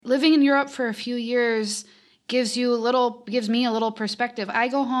Living in Europe for a few years gives me a little perspective. I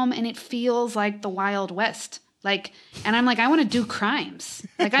go home and it feels like the Wild West. And I'm like, I want to do crimes.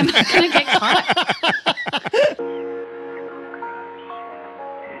 I'm not going to get caught.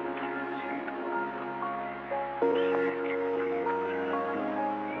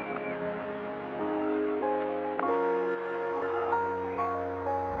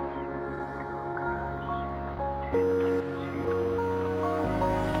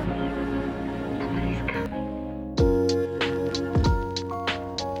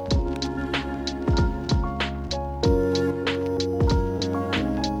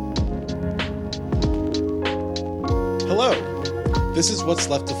 This is What's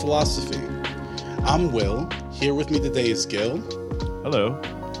Left of Philosophy. I'm Will. Here with me today is Gil. Hello.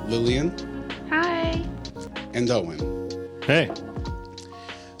 Lillian. Hi. And Owen. Hey.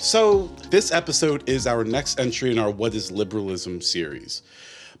 So, this episode is our next entry in our What is Liberalism series.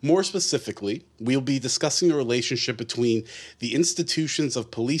 More specifically, we'll be discussing the relationship between the institutions of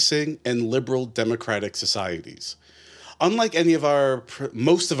policing and liberal democratic societies. Unlike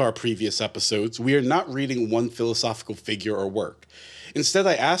most of our previous episodes, we are not reading one philosophical figure or work. Instead,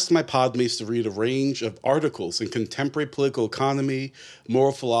 I asked my podmates to read a range of articles in contemporary political economy,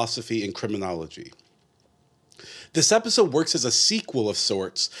 moral philosophy, and criminology. This episode works as a sequel of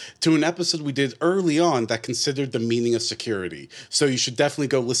sorts to an episode we did early on that considered the meaning of security. So you should definitely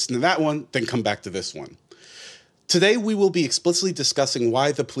go listen to that one, then come back to this one. Today, we will be explicitly discussing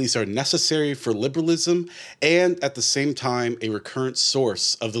why the police are necessary for liberalism and, at the same time, a recurrent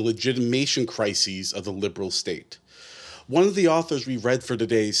source of the legitimation crises of the liberal state. One of the authors we read for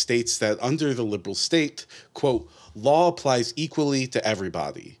today states that under the liberal state, quote, law applies equally to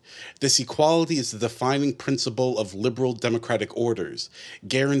everybody. This equality is the defining principle of liberal democratic orders,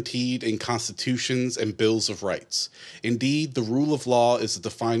 guaranteed in constitutions and bills of rights. Indeed, the rule of law is the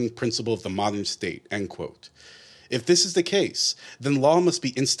defining principle of the modern state, end quote. If this is the case, then law must be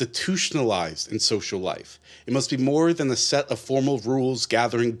institutionalized in social life. It must be more than a set of formal rules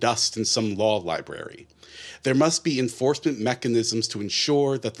gathering dust in some law library. There must be enforcement mechanisms to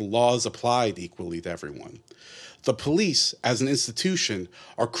ensure that the law is applied equally to everyone. The police, as an institution,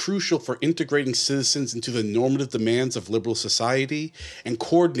 are crucial for integrating citizens into the normative demands of liberal society and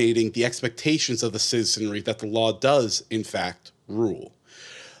coordinating the expectations of the citizenry that the law does, in fact, rule.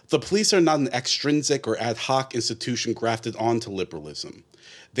 The police are not an extrinsic or ad hoc institution grafted onto liberalism.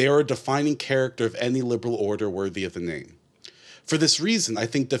 They are a defining character of any liberal order worthy of the name. For this reason, I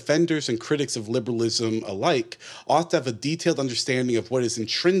think defenders and critics of liberalism alike ought to have a detailed understanding of what is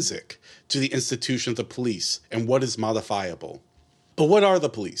intrinsic to the institution of the police and what is modifiable. But what are the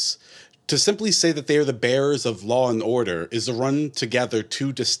police? To simply say that they are the bearers of law and order is to run together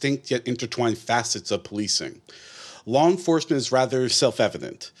two distinct yet intertwined facets of policing. Law enforcement is rather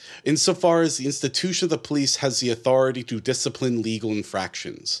self-evident, insofar as the institution of the police has the authority to discipline legal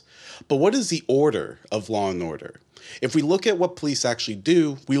infractions. But what is the order of law and order? If we look at what police actually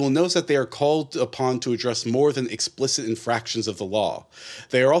do, we will notice that they are called upon to address more than explicit infractions of the law.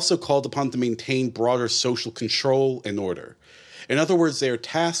 They are also called upon to maintain broader social control and order. In other words, they are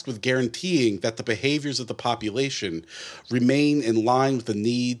tasked with guaranteeing that the behaviors of the population remain in line with the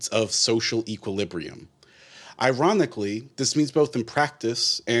needs of social equilibrium. Ironically, this means both in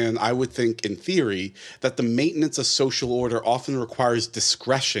practice and I would think in theory that the maintenance of social order often requires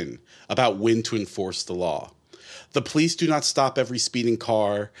discretion about when to enforce the law. The police do not stop every speeding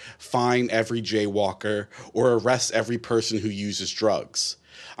car, fine every jaywalker, or arrest every person who uses drugs.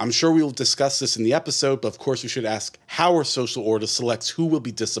 I'm sure we will discuss this in the episode, but of course we should ask how our social order selects who will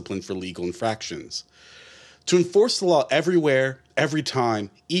be disciplined for legal infractions. To enforce the law everywhere, every time,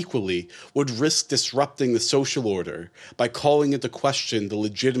 equally, would risk disrupting the social order by calling into question the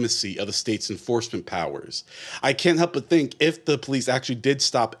legitimacy of the state's enforcement powers. I can't help but think if the police actually did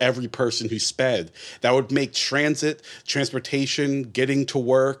stop every person who sped, that would make transportation, getting to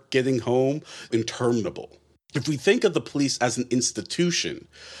work, getting home, interminable. If we think of the police as an institution,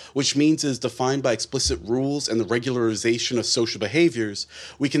 which means it is defined by explicit rules and the regularization of social behaviors,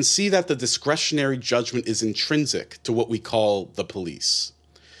 we can see that the discretionary judgment is intrinsic to what we call the police.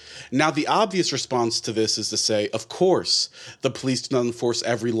 Now, the obvious response to this is to say, of course, the police do not enforce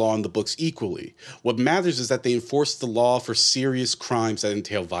every law in the books equally. What matters is that they enforce the law for serious crimes that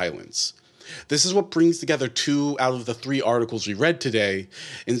entail violence. This is what brings together two out of the three articles we read today,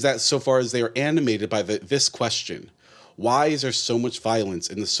 in that so far as they are animated by this question: why is there so much violence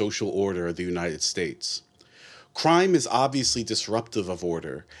in the social order of the United States? Crime is obviously disruptive of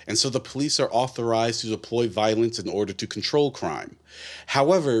order, and so the police are authorized to deploy violence in order to control crime.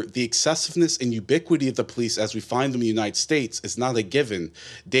 However, the excessiveness and ubiquity of the police as we find them in the United States is not a given,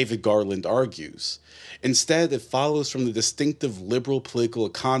 David Garland argues. Instead, it follows from the distinctive liberal political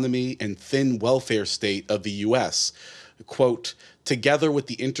economy and thin welfare state of the U.S., quote, together with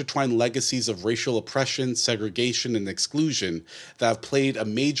the intertwined legacies of racial oppression, segregation, and exclusion that have played a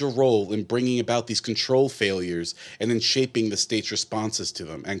major role in bringing about these control failures and in shaping the state's responses to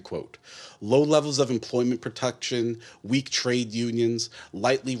them, end quote. Low levels of employment protection, weak trade unions,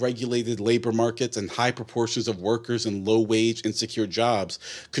 lightly regulated labor markets, and high proportions of workers in low-wage, insecure jobs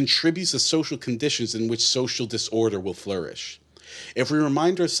contributes to social conditions in which social disorder will flourish. If we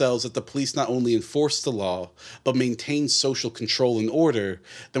remind ourselves that the police not only enforce the law, but maintain social control and order,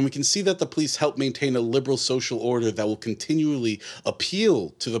 then we can see that the police help maintain a liberal social order that will continually appeal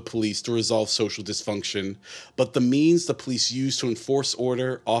to the police to resolve social dysfunction, but the means the police use to enforce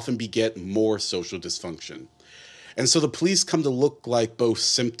order often beget more social dysfunction. And so the police come to look like both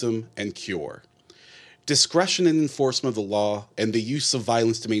symptom and cure. Discretion in enforcement of the law and the use of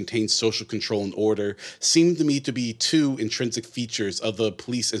violence to maintain social control and order seem to me to be two intrinsic features of the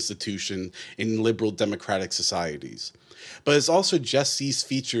police institution in liberal democratic societies. But it's also just these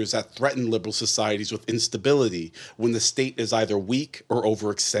features that threaten liberal societies with instability when the state is either weak or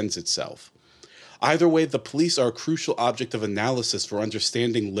overextends itself. Either way, the police are a crucial object of analysis for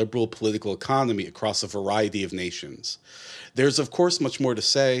understanding liberal political economy across a variety of nations. There's, of course, much more to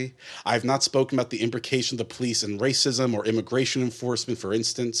say. I have not spoken about the implication of the police in racism or immigration enforcement, for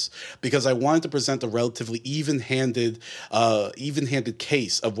instance, because I wanted to present a relatively even-handed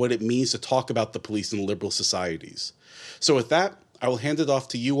case of what it means to talk about the police in liberal societies. So with that, I will hand it off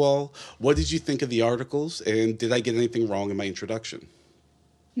to you all. What did you think of the articles, and did I get anything wrong in my introduction?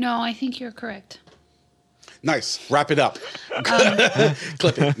 No, I think you're correct. Nice. Wrap it up.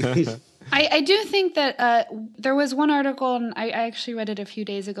 Clip it. I do think that there was one article, and I actually read it a few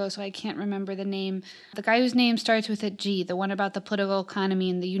days ago, so I can't remember the name. The guy whose name starts with a G, the one about the political economy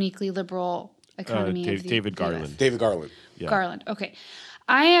and the uniquely liberal economy of the David US. Garland. David Garland. Yeah. Garland, okay.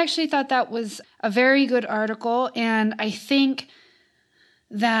 I actually thought that was a very good article, and I think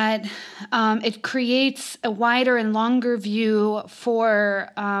that it creates a wider and longer view for,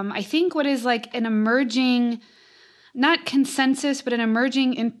 I think, what is like an emerging, not consensus, but an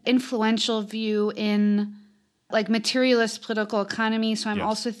emerging influential view in like materialist political economy. So I'm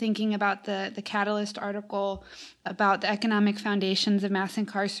also thinking about the Catalyst article about the economic foundations of mass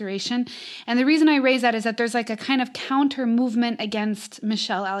incarceration. And the reason I raise that is that there's like a kind of counter movement against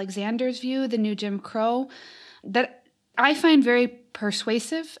Michelle Alexander's view, the new Jim Crow, that I find very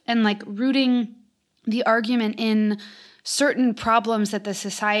persuasive and like rooting the argument in certain problems that the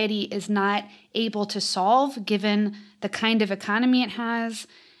society is not able to solve given the kind of economy it has.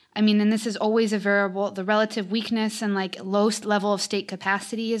 I mean, and this is always a variable, the relative weakness and like low level of state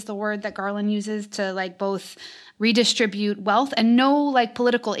capacity is the word that Garland uses to like both redistribute wealth, and no like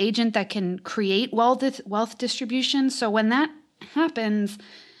political agent that can create wealth distribution. So when that happens,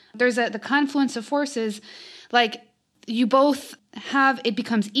 there's the confluence of forces, like you both have, it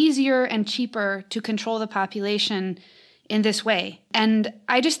becomes easier and cheaper to control the population in this way. And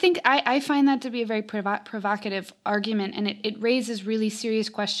I just think I find that to be a very provocative argument, and it raises really serious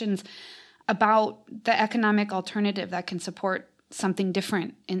questions about the economic alternative that can support something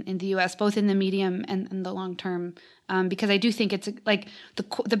different in the U.S., both in the medium and in the long term, because I do think it's like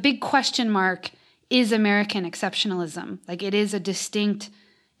the big question mark is American exceptionalism. Like it is a distinct,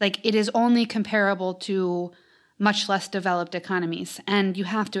 like it is only comparable to much less developed economies. And you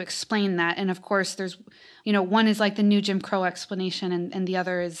have to explain that. And of course, there's, one is like the new Jim Crow explanation, and the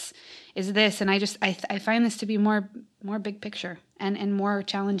other is this. And I find this to be more big picture and more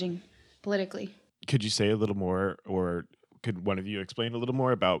challenging politically. Could you say a little more, or could one of you explain a little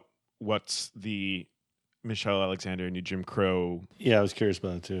more about what's the Michelle Alexander new Jim Crow Yeah, I was curious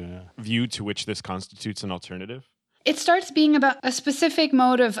about it too. Yeah. view to which this constitutes an alternative? It starts being about a specific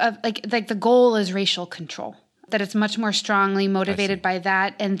mode of like the goal is racial control, that it's much more strongly motivated by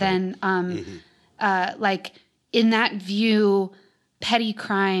that. And then like in that view, petty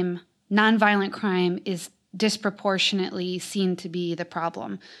crime, nonviolent crime is disproportionately seen to be the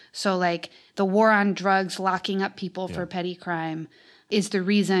problem. So like the war on drugs, locking up people for petty crime is the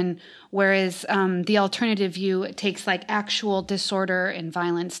reason, whereas the alternative view takes like actual disorder and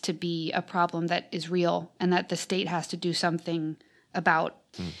violence to be a problem that is real and that the state has to do something about.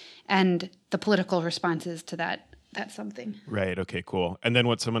 And the political responses to that's something. Right. Okay, cool. And then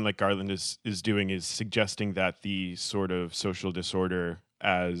what someone like Garland is doing is suggesting that the sort of social disorder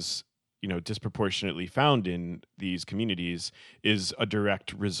as disproportionately found in these communities is a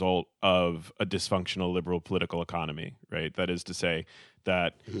direct result of a dysfunctional liberal political economy, right? That is to say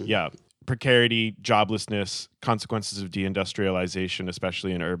that, precarity, joblessness, consequences of deindustrialization,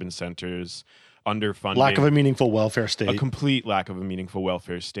 especially in urban centers, underfunding, lack of a meaningful welfare state, a complete lack of a meaningful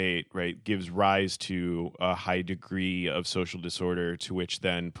welfare state, right, gives rise to a high degree of social disorder, to which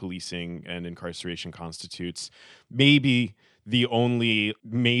then policing and incarceration constitutes maybe the only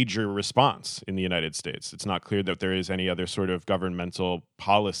major response in the United States. It's not clear that there is any other sort of governmental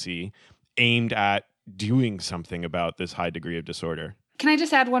policy aimed at doing something about this high degree of disorder. Can I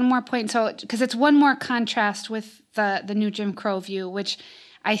just add one more point? So, because it's one more contrast with the new Jim Crow view, which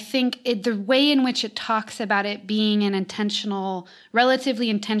I think the way in which it talks about it being an intentional, relatively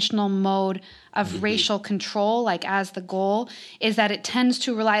intentional mode of racial control, like as the goal, is that it tends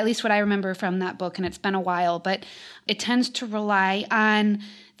to rely, at least what I remember from that book, and it's been a while, but it tends to rely on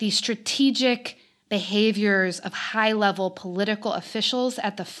the strategic behaviors of high-level political officials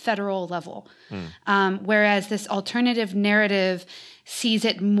at the federal level. Whereas this alternative narrative sees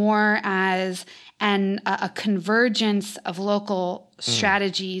it more as a convergence of local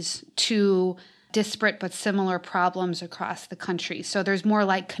strategies to disparate but similar problems across the country. So there's more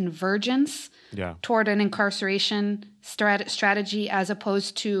like convergence toward an incarceration strategy as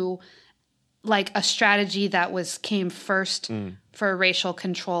opposed to like a strategy that came first for racial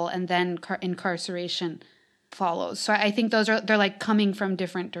control and then incarceration follows. So I think they're like coming from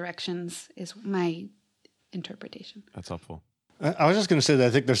different directions is my interpretation. That's helpful. I was just going to say that I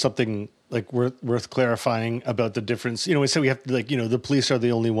think there's something like worth clarifying about the difference. We say we have to the police are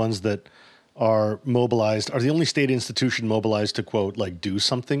the only ones that are mobilized, are the only state institution mobilized to quote, like do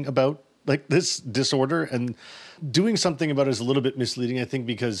something about like this disorder, and doing something about it is a little bit misleading, I think,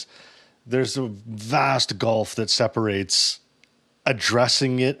 because there's a vast gulf that separates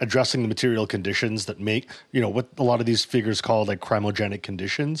addressing the material conditions that make, what a lot of these figures call like crimogenic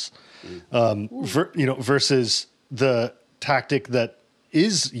conditions, versus the tactic that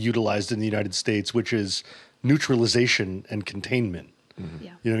is utilized in the United States, which is neutralization and containment.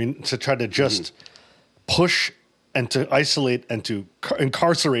 To try to just push and to isolate and to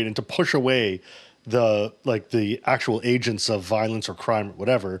incarcerate and to push away the actual agents of violence or crime or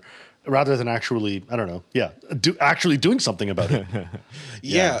whatever, rather than actually, actually doing something about it.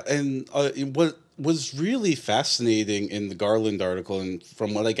 And what was really fascinating in the Garland article, and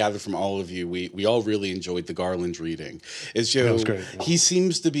from what I gathered from all of you, we all really enjoyed the Garland reading, is was great. He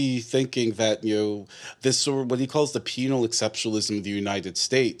seems to be thinking that this sort of what he calls the penal exceptionalism of the United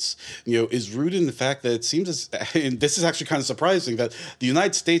States is rooted in the fact that it seems as, and this is actually kind of surprising, that the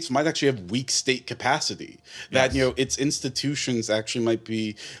United States might actually have weak state capacity, that its institutions actually might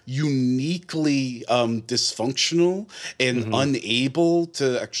be uniquely dysfunctional and unable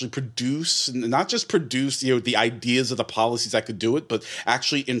to actually produce, not just produce the ideas of the policies that could do it, but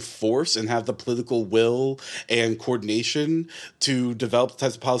actually enforce and have the political will and coordination to develop the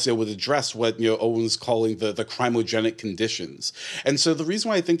types of policy that would address what Owen was calling the crimogenic conditions. And so the reason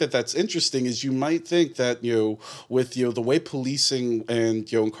why I think that that's interesting is you might think that with the way policing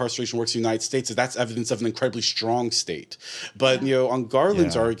and incarceration works in the United States, that's evidence of an incredibly strong state. But on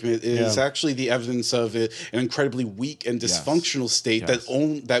Garland's argument is actually the evidence of an incredibly weak and dysfunctional state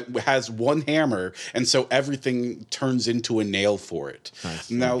that has one hammer, and so everything turns into a nail for it.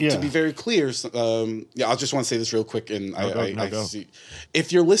 Nice. Now, to be very clear, I just want to say this real quick, and I see,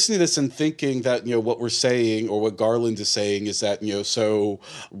 if you're listening to this and thinking that what we're saying or what Garland is saying is that so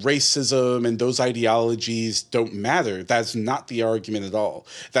racism and those ideologies don't matter, that's not the argument at all.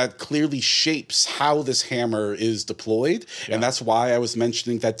 That clearly shapes how this hammer is deployed, and that's why I was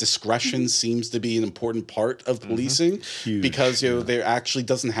mentioning that discretion seems to be an important part of policing, because there actually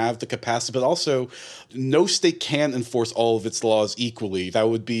doesn't have the capacity, but also no state can enforce all of its laws equally. That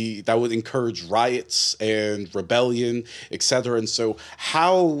would encourage riots and rebellion, etc. And so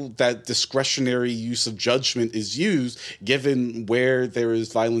how that discretionary use of judgment is used, given where there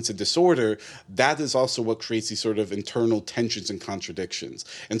is violence and disorder, that is also what creates these sort of internal tensions and contradictions.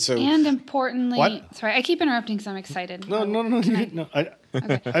 And so, and importantly, sorry, I keep interrupting because I'm excited. No.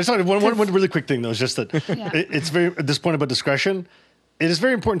 Okay. I just wanted one really quick thing though. Is just that it's very, at this point about discretion, it is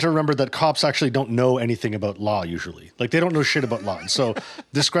very important to remember that cops actually don't know anything about law usually. Like they don't know shit about law. And so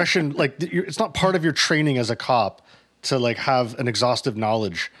discretion, like it's not part of your training as a cop to like have an exhaustive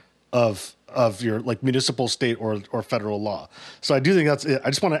knowledge of your like municipal, state or federal law. So I do think that's it. I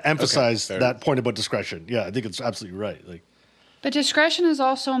just want to emphasize that point about discretion. Yeah, I think it's absolutely right. Like, but discretion is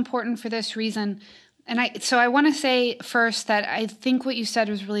also important for this reason. And I want to say first that I think what you said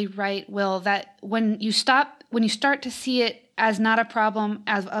was really right, Will, that when you start to see it as not a problem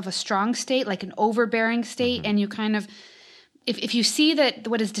of a strong state, like an overbearing state, and you kind of, if you see that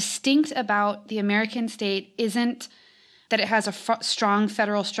what is distinct about the American state isn't that it has a strong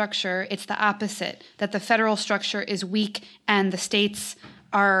federal structure, it's the opposite, that the federal structure is weak and the states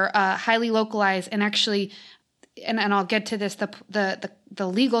are highly localized, and actually, and I'll get to this, the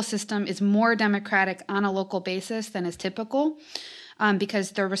legal system is more democratic on a local basis than is typical,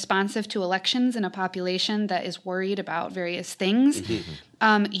 because they're responsive to elections in a population that is worried about various things.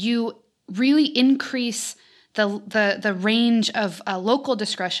 You really increase the range of local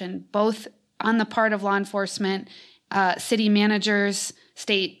discretion, both on the part of law enforcement, city managers,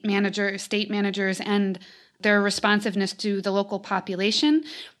 state managers, and their responsiveness to the local population.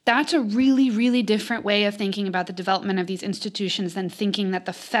 That's a really, really different way of thinking about the development of these institutions than thinking that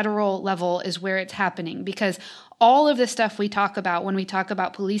the federal level is where it's happening, because all of the stuff we talk about when we talk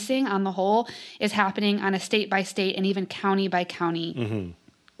about policing on the whole is happening on a state by state and even county by county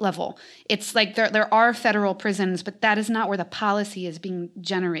level. It's like there are federal prisons, but that is not where the policy is being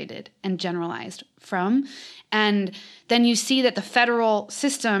generated and generalized from. And then you see that the federal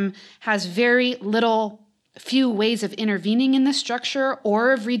system has very few ways of intervening in the structure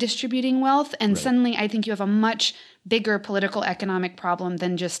or of redistributing wealth. And suddenly I think you have a much bigger political economic problem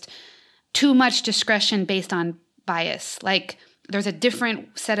than just too much discretion based on bias. Like there's a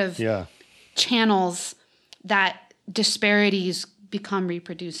different set of channels that disparities become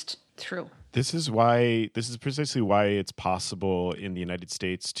reproduced through. This is precisely why it's possible in the United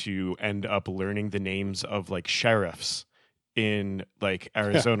States to end up learning the names of like sheriffs in like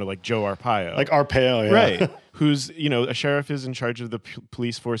Arizona, like Joe Arpaio. Like Arpaio, yeah. Right. Who's, a sheriff is in charge of the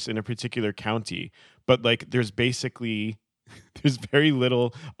police force in a particular county, but like there's very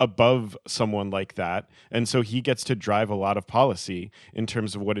little above someone like that. And so he gets to drive a lot of policy in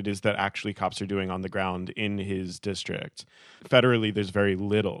terms of what it is that actually cops are doing on the ground in his district. Federally, there's very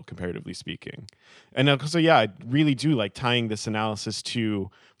little, comparatively speaking. And so, I really do like tying this analysis to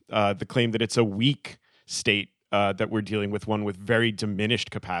the claim that it's a weak state that we're dealing with, one with very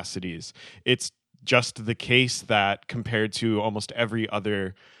diminished capacities. It's just the case that compared to almost every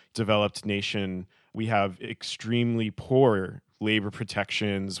other developed nation, we have extremely poor labor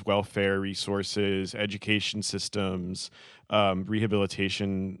protections, welfare resources, education systems,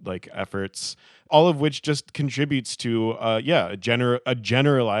 rehabilitation efforts, all of which just contributes to a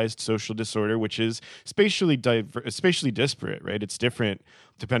generalized social disorder, which is spatially disparate, right? It's different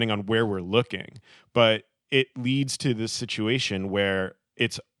depending on where we're looking, but it leads to this situation where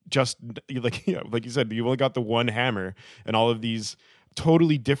it's just like you said, you've only got the one hammer, and all of these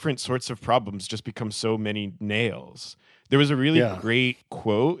totally different sorts of problems just become so many nails. There was a really great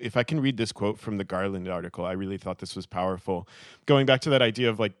quote. If I can read this quote from the Garland article, I really thought this was powerful. Going back to that idea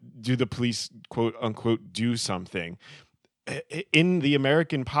of like, do the police, quote unquote, do something? In the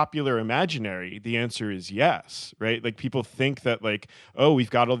American popular imaginary, the answer is yes, right? Like people think that like, oh,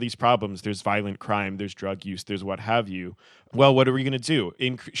 we've got all these problems. There's violent crime, there's drug use, there's what have you. Well, what are we going to do?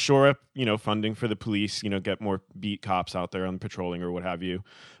 Shore up, funding for the police, get more beat cops out there on patrolling or what have you.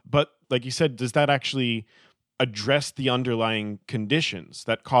 But like you said, does that actually address the underlying conditions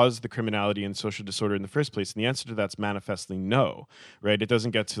that cause the criminality and social disorder in the first place? And the answer to that's manifestly no, right? It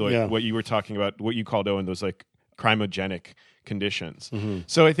doesn't get to what you were talking about, what you called, Owen, those like crimogenic conditions.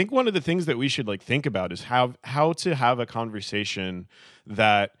 So I think one of the things that we should think about is how to have a conversation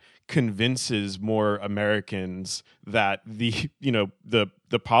that convinces more Americans that the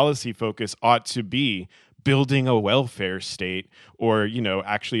policy focus ought to be building a welfare state or,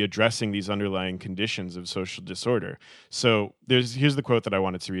 actually addressing these underlying conditions of social disorder. So here's the quote that I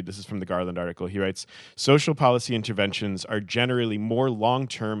wanted to read. This is from the Garland article. He writes, "Social policy interventions are generally more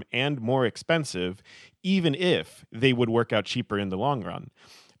long-term and more expensive, even if they would work out cheaper in the long run.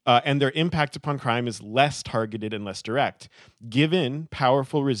 And their impact upon crime is less targeted and less direct. Given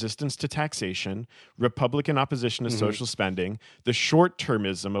powerful resistance to taxation, Republican opposition to social spending, the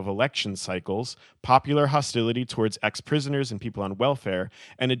short-termism of election cycles, popular hostility towards ex-prisoners and people on welfare,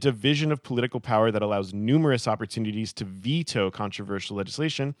 and a division of political power that allows numerous opportunities to veto controversial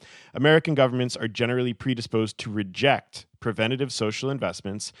legislation, American governments are generally predisposed to reject preventative social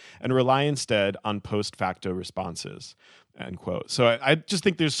investments and rely instead on post facto responses." End quote. So I just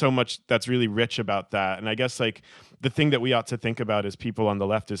think there's so much that's really rich about that. And I guess the thing that we ought to think about as people on the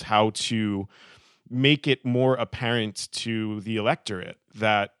left is how to make it more apparent to the electorate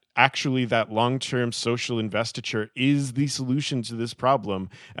that actually that long-term social investiture is the solution to this problem,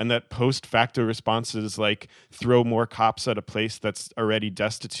 and that post facto responses like throw more cops at a place that's already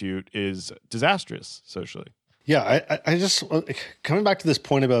destitute is disastrous socially. Yeah, I just coming back to this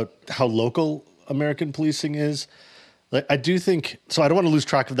point about how local American policing is. Like, I do think so. I don't want to lose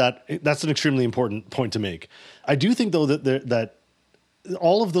track of that. That's an extremely important point to make. I do think, though, that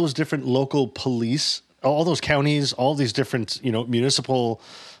all of those different local police, all those counties, all these different, municipal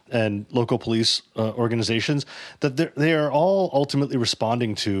and local police organizations, that they are all ultimately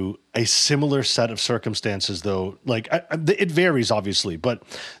responding to a similar set of circumstances, though. Like, it varies, obviously, but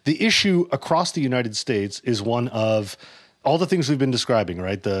the issue across the United States is one of all the things we've been describing,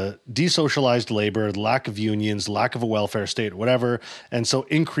 right? The desocialized labor, the lack of unions, lack of a welfare state, whatever. And so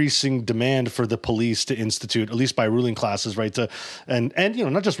increasing demand for the police to institute, at least by ruling classes, right? And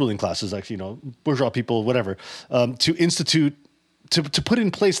not just ruling classes, actually, bourgeois people, whatever, to institute, to put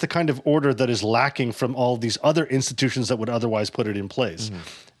in place the kind of order that is lacking from all these other institutions that would otherwise put it in place. Mm-hmm.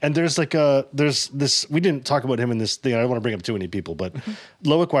 And there's this, we didn't talk about him in this thing. I don't want to bring up too many people, but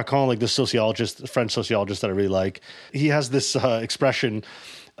Loic Wacquant, like this sociologist, French sociologist that I really like, he has this expression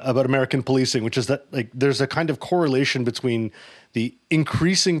about American policing, which is that like there's a kind of correlation between the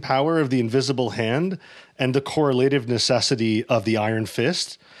increasing power of the invisible hand and the correlative necessity of the iron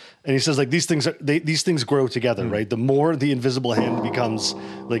fist. And he says, like, these things grow together, right? The more the invisible hand becomes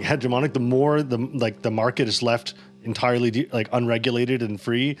like hegemonic, the more the market is left entirely unregulated and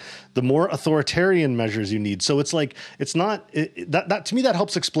free, the more authoritarian measures you need. So it's like, it's not that to me, that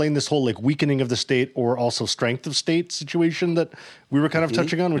helps explain this whole like weakening of the state or also strength of state situation that we were kind of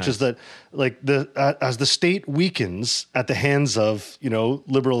touching on, which is that like as the state weakens at the hands of,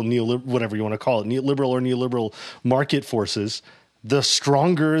 liberal, neoliberal, whatever you want to call it, liberal or neoliberal market forces, the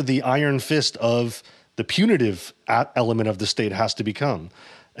stronger the iron fist of the punitive element of the state has to become.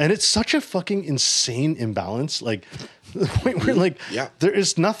 And it's such a fucking insane imbalance. Like, the point where, like, there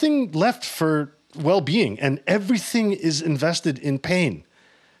is nothing left for well-being and everything is invested in pain.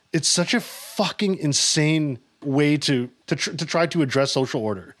 It's such a fucking insane way to try to address social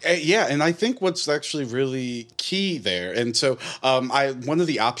order. Yeah, and I think what's actually really key there, and so one of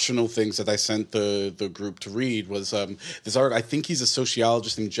the optional things that I sent the group to read was this art. I think he's a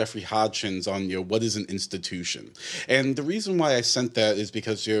sociologist named Jeffrey Hodgins on what is an institution, and the reason why I sent that is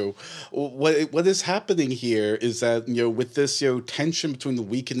because what is happening here is that with this tension between the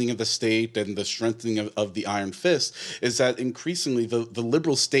weakening of the state and the strengthening of the iron fist is that increasingly the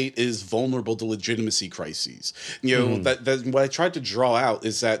liberal state is vulnerable to legitimacy crises. That what I tried to draw out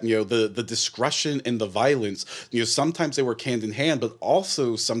is that the discretion and the violence, sometimes they work hand in hand, but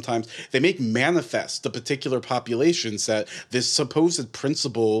also sometimes they make manifest the particular populations that this supposed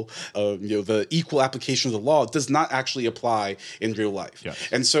principle of the equal application of the law does not actually apply in real life. Yes.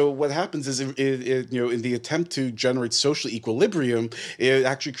 And so what happens is in the attempt to generate social equilibrium, it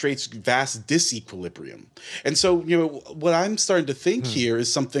actually creates vast disequilibrium. And so what I'm starting to think here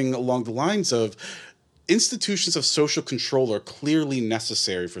is something along the lines of institutions of social control are clearly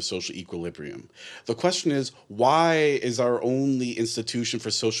necessary for social equilibrium. The question is, why is our only institution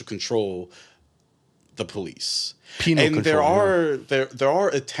for social control the police? Penal and control, there are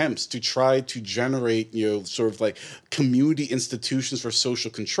attempts to try to generate sort of like community institutions for social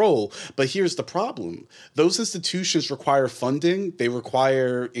control, but here's the problem: those institutions require funding, they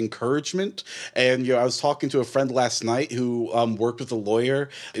require encouragement. And I was talking to a friend last night who worked with a lawyer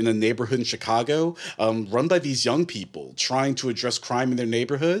in a neighborhood in Chicago, run by these young people trying to address crime in their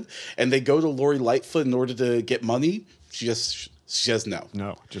neighborhood, and they go to Lori Lightfoot in order to get money. She says no.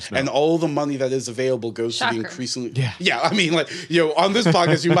 No, just no. And all the money that is available goes to the increasingly... Yeah, I mean, like, on this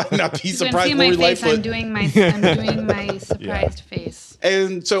podcast, you might not be surprised. Lori Lightfoot. I'm doing my surprised face.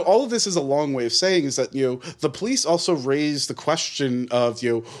 And so all of this is a long way of saying is that, the police also raise the question of,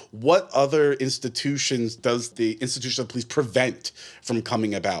 what other institutions does the institution of police prevent from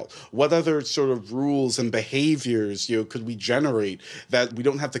coming about? What other sort of rules and behaviors, could we generate that we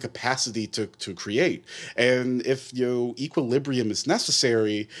don't have the capacity to create? And if, equilibrium is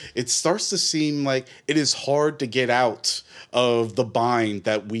necessary, it starts to seem like it is hard to get out of the bind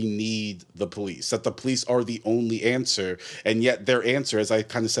that we need the police, that the police are the only answer, and yet their answer, as I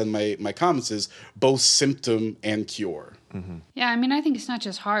kind of said in my comments, is both symptom and cure. Mm-hmm. Yeah, I mean, I think it's not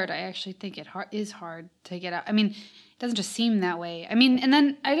just hard. I actually think it is hard to get out. I mean, it doesn't just seem that way. I mean, and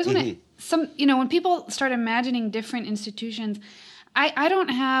then I just want to, when people start imagining different institutions, I don't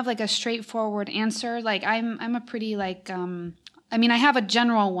have like a straightforward answer. Like I'm a pretty like, I mean, I have a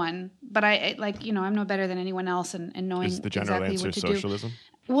general one, but I like, I'm no better than anyone else in knowing is the general exactly answer what to socialism?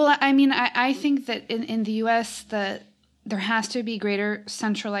 Do. Well, I mean, I think that in the U.S. there has to be greater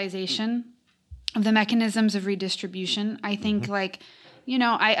centralization of the mechanisms of redistribution. I think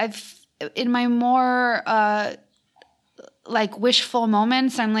I've in my more like wishful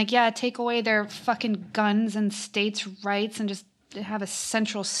moments, I'm like, yeah, take away their fucking guns and states' rights and just have a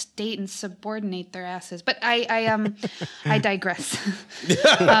central state and subordinate their asses. But I digress.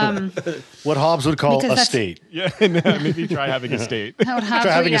 What Hobbes would call Because a that's- state. Yeah, maybe try having a state. How would Hobbes,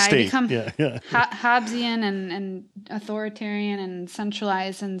 Try having a I state. become Yeah. Hobbesian and authoritarian and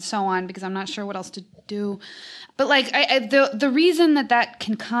centralized and so on, because I'm not sure what else to do. But like the reason that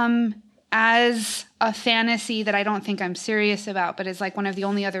can come as a fantasy that I don't think I'm serious about, but is like one of the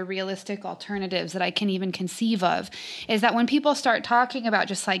only other realistic alternatives that I can even conceive of, is that when people start talking about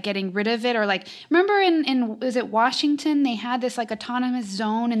just like getting rid of it, or like, remember in was it Washington, they had this like autonomous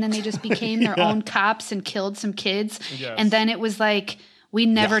zone and then they just became their own cops and killed some kids. Yes. And then it was like, we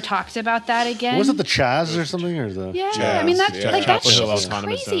never talked about that again. Was it the Chaz or something? Or the Yeah, Jazz, I mean that yeah. like that Chapel shit Hill is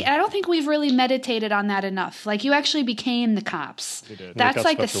Autonomous crazy. Zone. And I don't think we've really meditated on that enough. Like you actually became the cops. did. That's got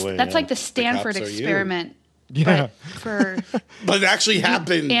like swept away, that's yeah. like the Stanford cops are you. experiment. Yeah. But for But it actually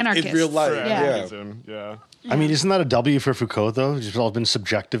happened in Anarchists. real life. Yeah. Yeah. Anarchism, yeah. I mean, isn't that a W for Foucault though? You've all been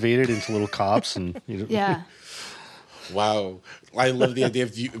subjectivated into little cops, and you know, yeah. Wow. I love the idea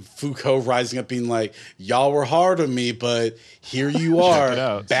of Foucault rising up being like, y'all were hard on me, but here you it are,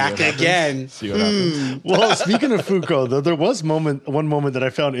 out. See back what happens. again. See what happens. Well, speaking of Foucault, though, there was one moment that I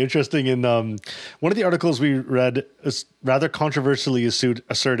found interesting in one of the articles we read, is rather controversially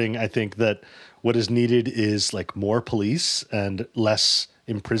asserting, I think, that what is needed is like more police and less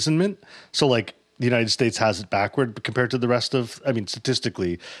imprisonment. So, like, the United States has it backward compared to the rest of, I mean,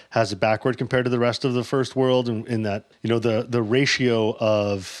 statistically has it backward compared to the rest of the first world, in that, you know, the ratio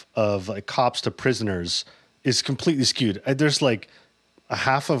of like cops to prisoners is completely skewed. There's like a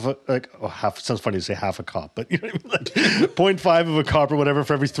half of half. It sounds funny to say half a cop, but you know what I mean? Like 0.5 of a cop or whatever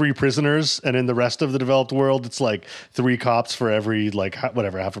for every 3 prisoners, and in the rest of the developed world, it's like 3 cops for every like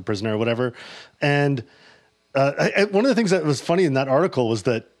whatever, half a prisoner or whatever. And one of the things that was funny in that article was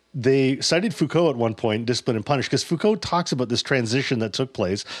that they cited Foucault at one point, Discipline and Punish, because Foucault talks about this transition that took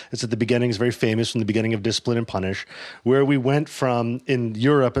place. It's at the beginning, it's very famous from the beginning of Discipline and Punish, where we went from, in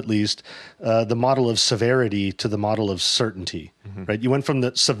Europe at least, the model of severity to the model of certainty, right? You went from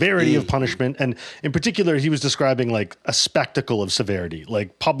the severity of punishment, and in particular, he was describing like a spectacle of severity,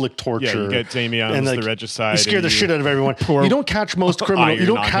 like public torture. Yeah, you get Damiens, the regicide, You scare and the you shit out of everyone. pour You don't catch most criminals. You iron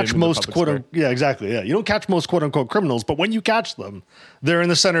don't on catch him in the most public quote square. unquote. Yeah, exactly. Yeah, you don't catch most quote unquote criminals, but when you catch them, they're in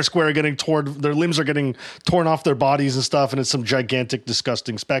the center square getting torn. Their limbs are getting torn off their bodies and stuff, and it's some gigantic,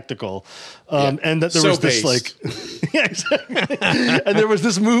 disgusting spectacle. And that there was this like, yeah, exactly. And there was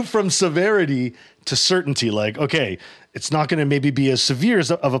this move from severity to certainty. Like, okay, it's not going to maybe be as severe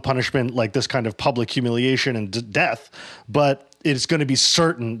of a punishment like this kind of public humiliation and death, but it's going to be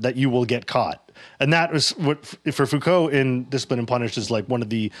certain that you will get caught. And that was what, for Foucault in Discipline and Punish, is like one of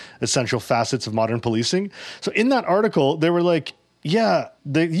the essential facets of modern policing. So in that article, they were like, yeah,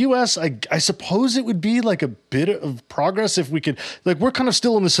 the US, I suppose it would be like a bit of progress if we could, like, we're kind of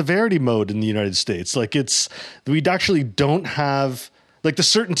still in the severity mode in the United States. Like we actually don't have, like, the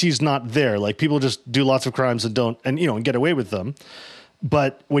certainty is not there. Like, people just do lots of crimes and get away with them.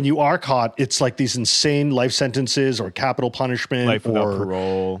 But when you are caught, it's like these insane life sentences or capital punishment, Life without or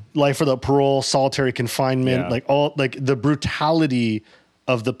parole. life without parole, solitary confinement, Yeah. like all, like the brutality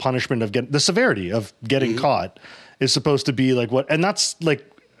of the punishment of the severity of getting caught is supposed to be like what, and that's like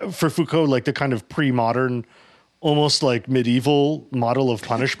for Foucault, like the kind of pre-modern, almost like medieval model of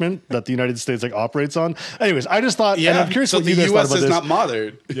punishment that the United States like operates on. Anyways, I just thought, and Yeah. I'm curious So what the you guys thought U.S. about is this. not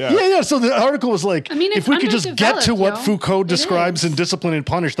modern. Yeah. So the article was like, I mean, if it's we could just get to what underdeveloped, yo. Foucault It describes is. in Discipline and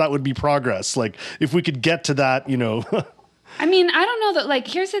Punish, that would be progress. Like, if we could get to that, you know. I mean, I don't know that, like,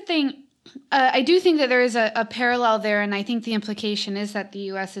 here's the thing. I do think that there is a parallel there, and I think the implication is that the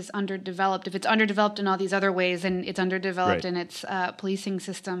U.S. is underdeveloped. If it's underdeveloped in all these other ways, then it's underdeveloped Right. in its policing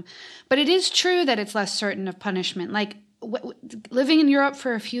system. But it is true that it's less certain of punishment. Like, living in Europe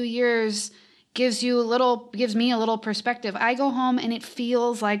for a few years gives me a little perspective. I go home and it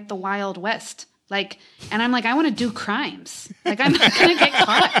feels like the Wild West. Like, and I'm like, I want to do crimes. Like, I'm not gonna get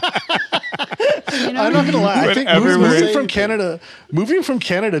caught. You know? I'm not gonna lie. I think everywhere- moving from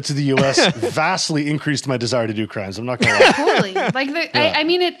Canada to the U.S. vastly increased my desire to do crimes. I'm not gonna lie. Totally. Like, I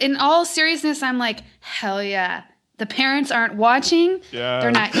mean, it, in all seriousness, I'm like, hell yeah. The parents aren't watching. Yeah.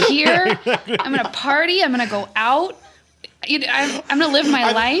 They're not here. I'm gonna party. I'm gonna go out. I'm gonna live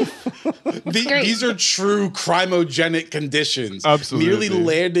my life. Great. These are true crimogenic conditions. Absolutely. Merely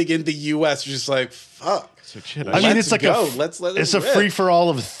landing in the U.S., you're just like, fuck. It's like, shit, I mean, Let's it's like go. Let's let it it's a rip. free for all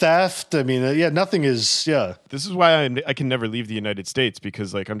of theft. I mean, nothing is. Yeah, This is why I can never leave the United States,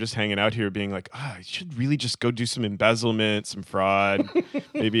 because like I'm just hanging out here being like, I should really just go do some embezzlement, some fraud.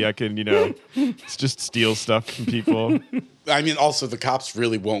 Maybe I can, just steal stuff from people. I mean, also the cops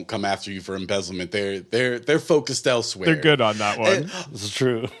really won't come after you for embezzlement. They're focused elsewhere. They're good on that one. This is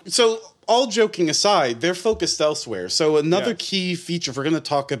true. So, all joking aside, they're focused elsewhere. So another key feature, if we're going to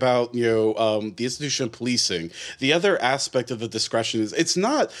talk about, the institution of policing, the other aspect of the discretion is it's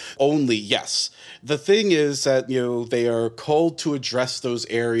not only, yes, the thing is that, they are called to address those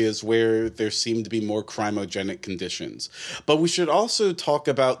areas where there seem to be more crimogenic conditions. But we should also talk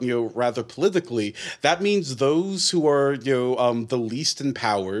about, rather politically, that means those who are, the least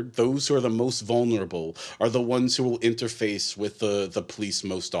empowered, those who are the most vulnerable, are the ones who will interface with the police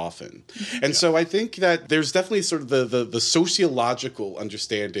most often. And so I think that there's definitely sort of the sociological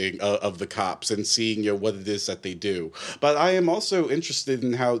understanding of the cops and seeing, what it is that they do. But I am also interested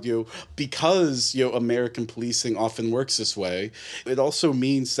in how, because, American policing often works this way, it also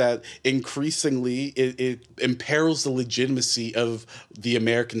means that increasingly it imperils the legitimacy of the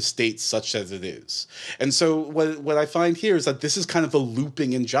American state such as it is. And so what I find here is that this is kind of a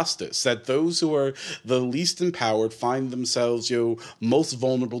looping injustice, that those who are the least empowered find themselves, most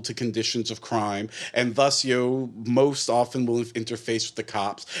vulnerable to conditions of crime, and thus, most often will interface with the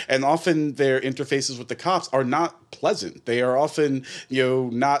cops. And often their interfaces with the cops are not pleasant. They are often,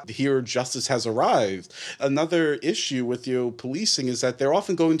 not here justice has arrived. Another issue with, policing is that they're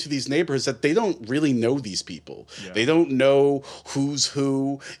often going to these neighborhoods that they don't really know these people. Yeah. They don't know who's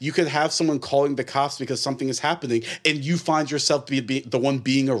who. You could have someone calling the cops because something is happening, and you find yourself be the one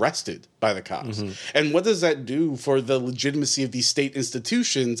being arrested by the cops. Mm-hmm. And what does that do for the legitimacy of these state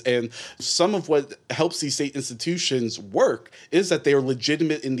institutions? And some of what helps these state institutions work is that they are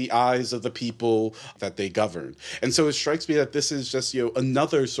legitimate in the eyes of the people that they govern. And so it strikes me that this is just,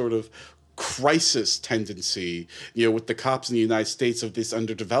 another sort of crisis tendency, with the cops in the United States of this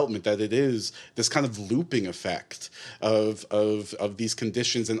underdevelopment, that it is this kind of looping effect of these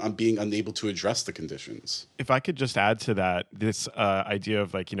conditions and being unable to address the conditions. If I could just add to that, this idea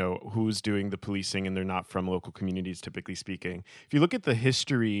of who's doing the policing and they're not from local communities, typically speaking. If you look at the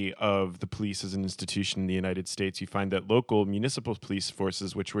history of the police as an institution in the United States, you find that local municipal police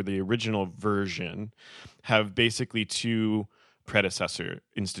forces, which were the original version, have basically two predecessor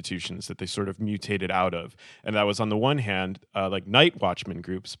institutions that they sort of mutated out of. And that was, on the one hand, night watchman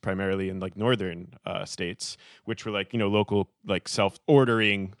groups, primarily in northern states, which were local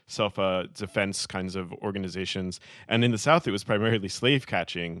self-ordering, self-defense kinds of organizations. And in the South, it was primarily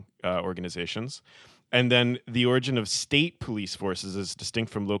slave-catching organizations. And then the origin of state police forces, as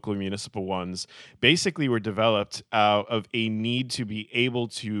distinct from local municipal ones, basically were developed out of a need to be able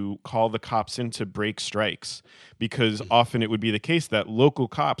to call the cops in to break strikes, because often it would be the case that local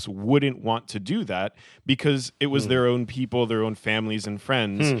cops wouldn't want to do that because it was their own people, their own families and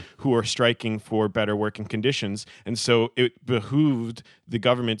friends who are striking for better working conditions. And so it behooved the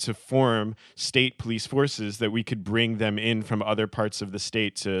government to form state police forces that we could bring them in from other parts of the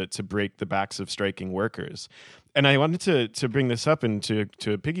state to break the backs of striking workers. And I wanted to bring this up and to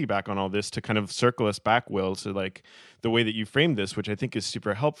piggyback on all this to kind of circle us back, Will, to the way that you framed this, which I think is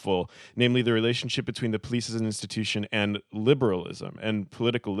super helpful, namely the relationship between the police as an institution and liberalism and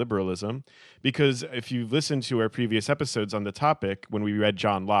political liberalism. Because if you listen to our previous episodes on the topic, when we read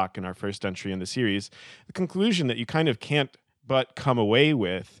John Locke in our first entry in the series, the conclusion that you kind of can't but come away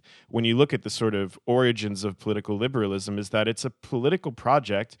with when you look at the sort of origins of political liberalism is that it's a political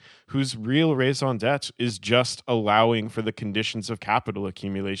project whose real raison d'etre is just allowing for the conditions of capital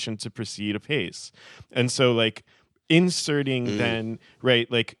accumulation to proceed apace. And so inserting then, right,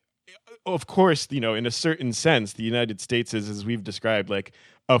 of course, in a certain sense, the United States is, as we've described,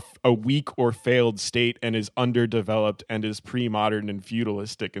 a weak or failed state and is underdeveloped and is pre-modern and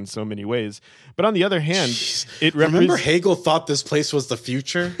feudalistic in so many ways. But on the other hand, it remember Hegel thought this place was the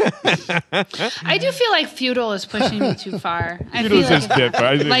future? I do feel like feudal is pushing me too far. Feudal is just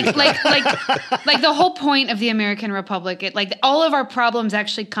different. Like the whole point of the American Republic, all of our problems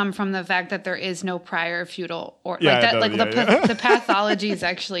actually come from the fact that there is no prior feudal or the pathologies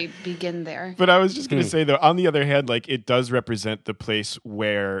actually begin there. But I was just going to say, though, on the other hand, it does represent the place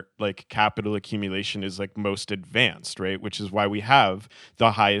where capital accumulation is most advanced, right? Which is why we have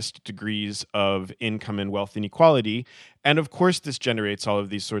the highest degrees of income and wealth inequality. And of course, this generates all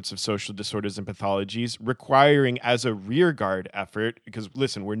of these sorts of social disorders and pathologies, requiring as a rearguard effort, because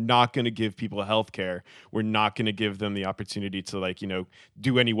listen, we're not going to give people health care. We're not going to give them the opportunity to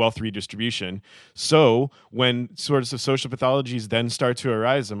do any wealth redistribution. So when sorts of social pathologies then start to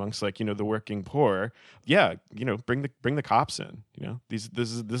arise amongst the working poor, bring the cops in. This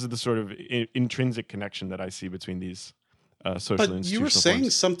is the sort of intrinsic connection that I see between these social But institutional you were saying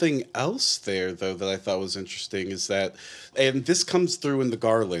forms. something else there, though, that I thought was interesting. Is that, and this comes through in the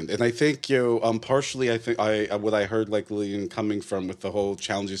Garland, and I think partially, I think what I heard like Lillian coming from with the whole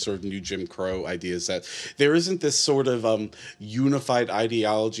challenging sort of new Jim Crow idea is that there isn't this sort of unified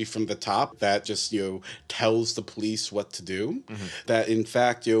ideology from the top that just tells the police what to do. Mm-hmm. That in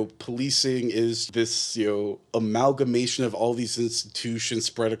fact, policing is this amalgamation of all these institutions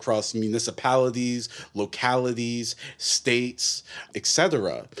spread across municipalities, localities, states,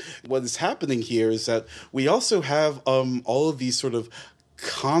 etc. What is happening here is that we also have all of these sort of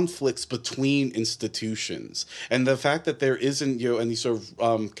conflicts between institutions, and the fact that there isn't any sort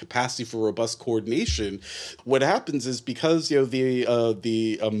of capacity for robust coordination. What happens is because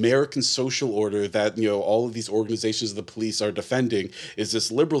the American social order that all of these organizations of the police are defending is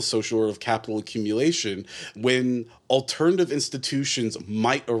this liberal social order of capital accumulation. When alternative institutions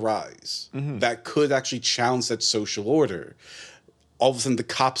might arise that could actually challenge that social order, all of a sudden the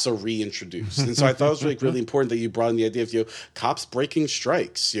cops are reintroduced. And so I thought it was really important that you brought in the idea of cops breaking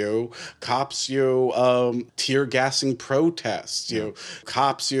strikes, cops tear gassing protests,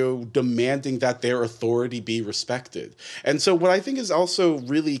 cops demanding that their authority be respected. And so what I think is also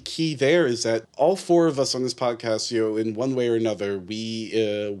really key there is that all four of us on this podcast, in one way or another,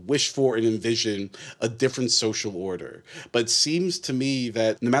 we wish for and envision a different social order. But it seems to me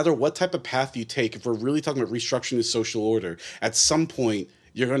that no matter what type of path you take, if we're really talking about restructuring the social order, at some point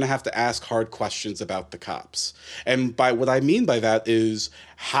you're going to have to ask hard questions about the cops. And by what I mean by that is,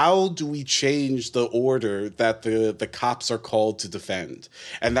 how do we change the order that the cops are called to defend?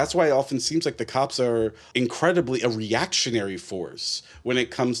 And that's why it often seems like the cops are incredibly a reactionary force when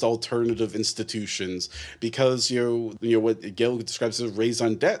it comes to alternative institutions, because what Gail describes as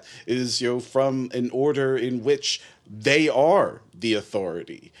raison d'etre is from an order in which they are the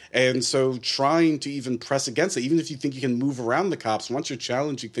authority. And so trying to even press against it, even if you think you can move around the cops, once you're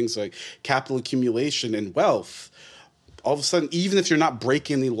challenging things like capital accumulation and wealth, all of a sudden, even if you're not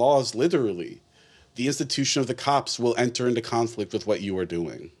breaking any laws literally, the institution of the cops will enter into conflict with what you are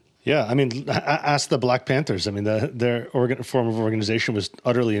doing. Yeah, I mean, ask the Black Panthers. I mean, their form of organization was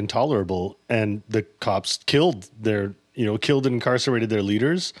utterly intolerable, and the cops killed and incarcerated their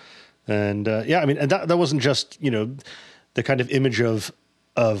leaders. And I mean, and that wasn't just the kind of image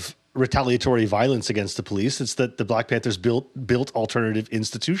of retaliatory violence against the police. It's that the Black Panthers built alternative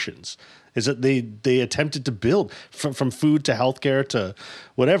institutions. Is that they attempted to build from food to healthcare to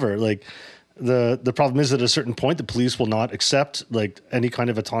whatever. Like the problem is that at a certain point, the police will not accept like any kind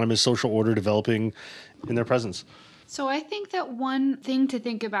of autonomous social order developing in their presence. So I think that one thing to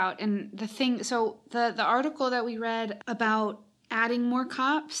think about, and the article that we read about adding more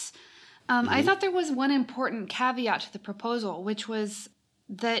cops, I thought there was one important caveat to the proposal, which was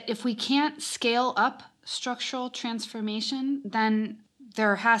that if we can't scale up structural transformation, then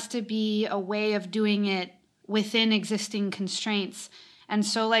there has to be a way of doing it within existing constraints. And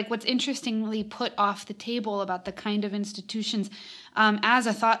so what's interestingly put off the table about the kind of institutions as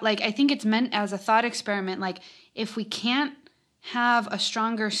a thought, I think it's meant as a thought experiment, if we can't have a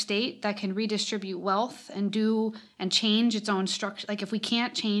stronger state that can redistribute wealth and change its own structure, if we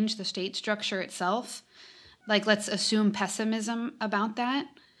can't change the state structure itself, let's assume pessimism about that,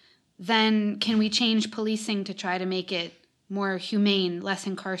 then can we change policing to try to make it more humane, less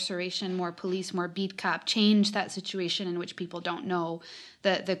incarceration, more police, more beat cop, change that situation in which people don't know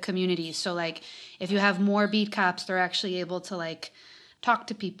the communities. So if you have more beat cops, they're actually able to talk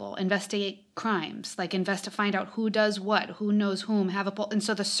to people, investigate crimes, find out who does what, who knows whom, and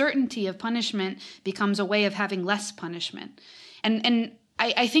so the certainty of punishment becomes a way of having less punishment. And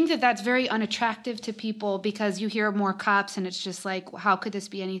I think that that's very unattractive to people because you hear more cops and it's just how could this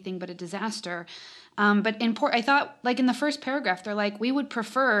be anything but a disaster? But I thought in the first paragraph, they're we would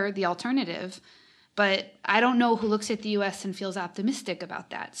prefer the alternative, but I don't know who looks at the U.S. and feels optimistic about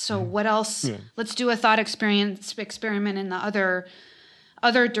that. So what else? Yeah. Let's do a thought experiment in the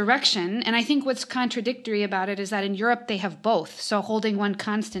other direction. And I think what's contradictory about it is that in Europe they have both. So holding one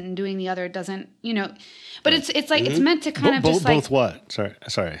constant and doing the other doesn't, but it's it's meant to kind of just both what?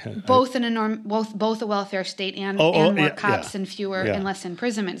 Sorry. Both both a welfare state and more cops and fewer and less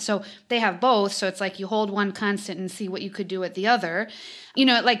imprisonment. So they have both. So it's you hold one constant and see what you could do with the other.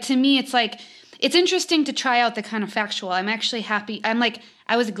 To me, it's interesting to try out the kind of factual. I'm actually happy.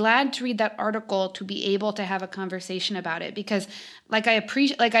 I was glad to read that article to be able to have a conversation about it because I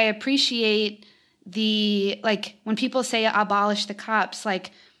appreciate the when people say abolish the cops,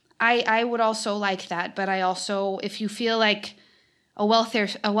 I would also like that, but I also, if you feel a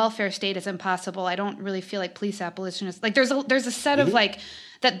welfare state is impossible, I don't really feel like police abolition is there's a set of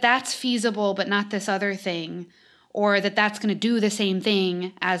that's feasible but not this other thing. or that that's going to do the same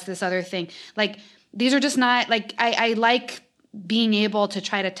thing as this other thing. Like, these are just not, like, I like being able to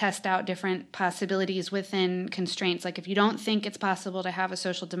try to test out different possibilities within constraints. Like, if you don't think it's possible to have a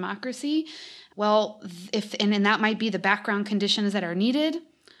social democracy, well, and that might be the background conditions that are needed,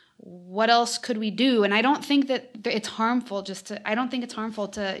 what else could we do? And I don't think that it's harmful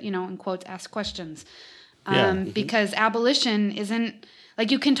to, in quotes, ask questions. Because abolition isn't,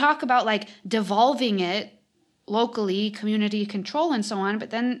 like, you can talk about, like, devolving it locally, community control, and so on.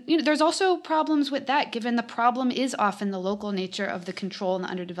 But then, there's also problems with that, given the problem is often the local nature of the control and the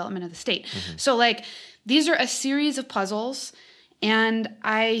underdevelopment of the state. So, like, these are a series of puzzles, and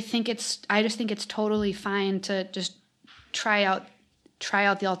I just think it's totally fine to just try out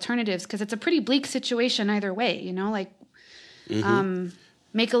the alternatives, because it's a pretty bleak situation either way,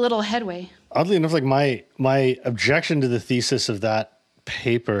 make a little headway. Oddly enough, like my objection to the thesis of that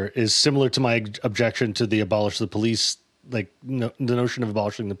paper is similar to my objection to the abolish the police, like the notion of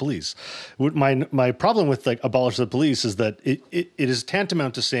abolishing the police. My problem with, like, abolish the police is that it is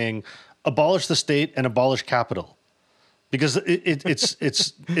tantamount to saying abolish the state and abolish capital, because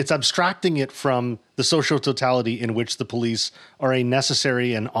it's abstracting it from the social totality in which the police are a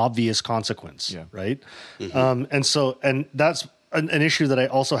necessary and obvious consequence, right? And that's an issue that I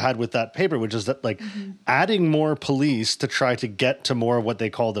also had with that paper, which is that, like, adding more police to try to get to more of what they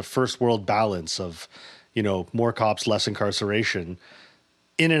call the first world balance of, more cops, less incarceration,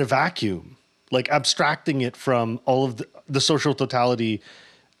 in a vacuum, like abstracting it from all of the social totality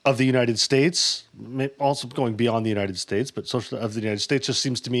of the United States, also going beyond the United States, but social of the United States, just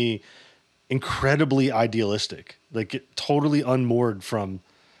seems to me incredibly idealistic, like totally unmoored from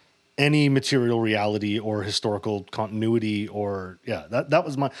any material reality or historical continuity, or that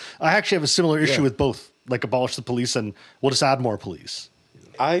was I actually have a similar issue with both, like, abolish the police and we'll just add more police.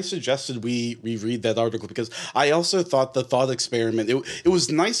 I suggested we reread that article because I also thought the thought experiment, it was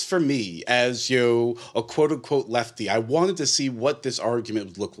nice for me as, a quote unquote lefty. I wanted to see what this argument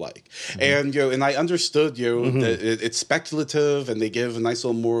would look like. And, and I understood, that it's speculative, and they give a nice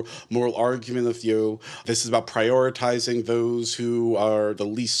little moral argument of, this is about prioritizing those who are the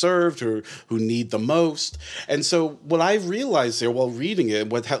least served or who need the most. And so what I realized there while reading it,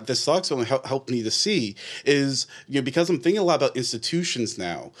 what this thought experiment helped me to see is, because I'm thinking a lot about institutions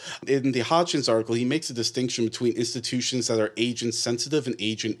now. In the Hodgins article, he makes a distinction between institutions that are agent sensitive and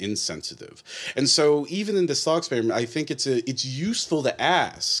agent insensitive. And so even in this thought experiment, I think it's useful to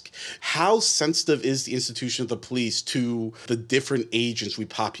ask, how sensitive is the institution of the police to the different agents we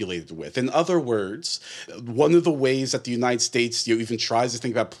populated with? In other words, one of the ways that the United States even tries to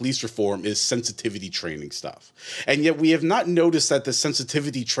think about police reform is sensitivity training stuff. And yet we have not noticed that the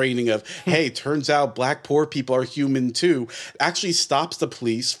sensitivity training of, hey, turns out black poor people are human too, actually stops the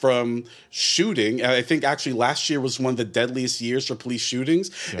police from shooting. And I think actually last year was one of the deadliest years for police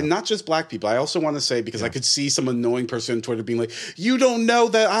shootings. And not just black people. I also want to say, because I could see some annoying person on Twitter being like, you don't know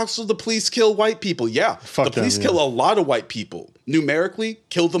that also the police kill white people. Yeah, the police kill a lot of white people. Numerically,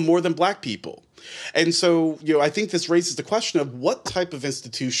 kill them more than black people. And so, I think this raises the question of what type of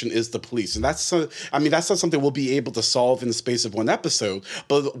institution is the police? And that's not something we'll be able to solve in the space of one episode.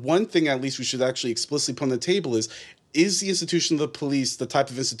 But one thing at least we should actually explicitly put on the table is the institution of the police the type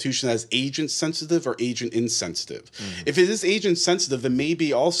of institution that is agent sensitive or agent insensitive? If it is agent sensitive, then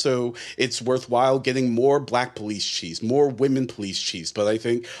maybe also it's worthwhile getting more black police chiefs, more women police chiefs. But I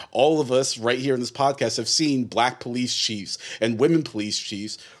think all of us right here in this podcast have seen black police chiefs and women police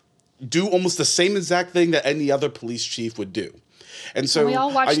chiefs do almost the same exact thing that any other police chief would do. And so we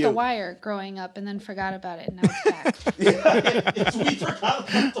all watched The Wire growing up and then forgot about it, and now it's back.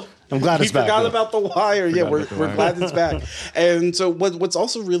 I'm glad it's back. We forgot about The Wire. Yeah, we're glad it's back. And so what's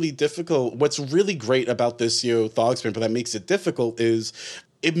also really difficult, what's really great about this thought experiment, but that makes it difficult, is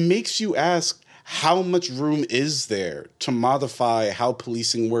it makes you ask, how much room is there to modify how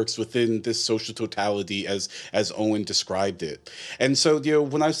policing works within this social totality as Owen described it? And so,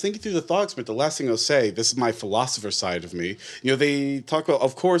 when I was thinking through the thought experiment, the last thing I'll say, this is my philosopher side of me, they talk about,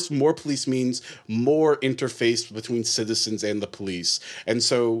 of course, more police means more interface between citizens and the police. And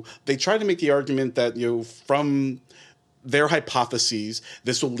so they try to make the argument that, from their hypotheses,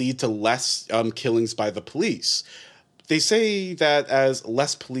 this will lead to less killings by the police. They say that as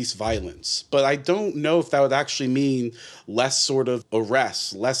less police violence, but I don't know if that would actually mean less sort of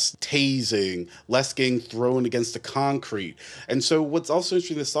arrests, less tasing, less getting thrown against the concrete. And so what's also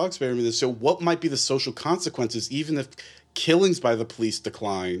interesting in this thought experiment is, so what might be the social consequences even if killings by the police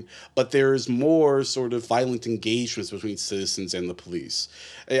decline, but there's more sort of violent engagements between citizens and the police.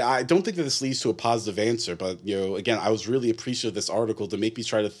 I don't think that this leads to a positive answer, but, again, I was really appreciative of this article to make me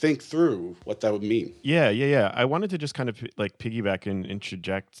try to think through what that would mean. Yeah. I wanted to just kind of like piggyback and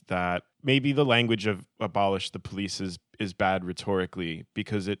interject that maybe the language of abolish the police is bad rhetorically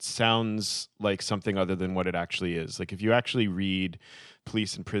because it sounds like something other than what it actually is. Like if you actually read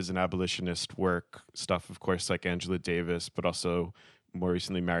police and prison abolitionist work, stuff, of course, like Angela Davis, but also more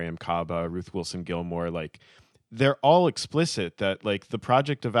recently Mariame Kaba, Ruth Wilson Gilmore, like they're all explicit that like the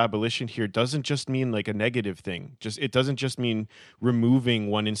project of abolition here doesn't just mean like a negative thing. It doesn't just mean removing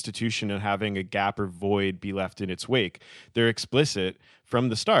one institution and having a gap or void be left in its wake. They're explicit from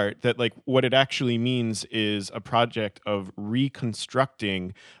the start that like what it actually means is a project of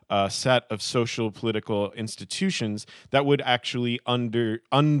reconstructing a set of social political institutions that would actually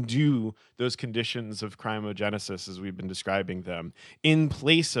undo those conditions of crimogenesis as we've been describing them in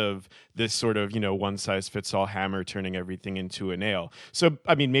place of this sort of, one size fits all hammer turning everything into a nail. So,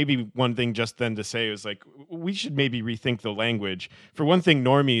 I mean, maybe one thing just then to say is like, we should maybe rethink the language. For one thing,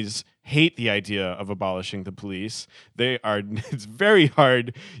 normies hate the idea of abolishing the police. It's very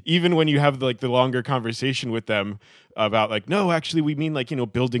hard, even when you have like the longer conversation with them about like, no, actually we mean like,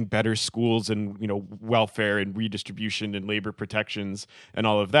 building better schools and, welfare and redistribution and labor protections and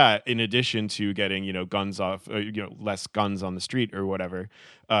all of that, in addition to getting, guns off, less guns on the street or whatever.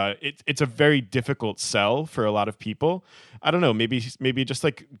 It's a very difficult sell for a lot of people. I don't know, maybe just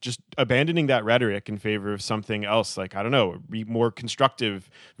abandoning that rhetoric in favor of something else, like, I don't know, more constructive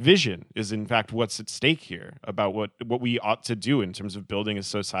vision is in fact what's at stake here about what we ought to do in terms of building a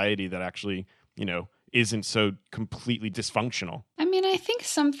society that actually, isn't so completely dysfunctional. I mean, I think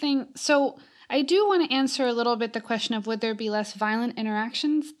so I do want to answer a little bit the question of would there be less violent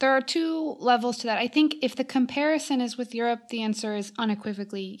interactions? There are two levels to that. I think if the comparison is with Europe, the answer is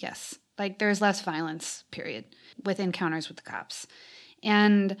unequivocally yes. Like there's less violence, period, with encounters with the cops.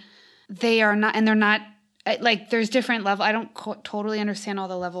 And they're not, like there's different levels. I don't totally understand all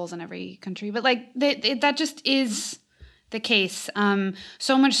the levels in every country, but like that just is the case.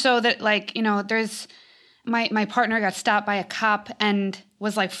 So much so that like, there's my partner got stopped by a cop and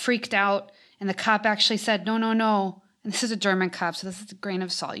was like freaked out. And the cop actually said, no. And this is a German cop, so this is a grain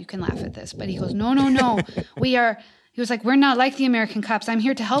of salt. You can laugh at this. But he goes, no. He was like, we're not like the American cops. I'm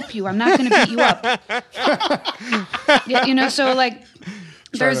here to help you. I'm not going to beat you up. So like,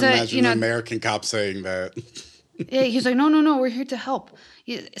 there's an American cop saying that. Yeah, he's like, no, we're here to help.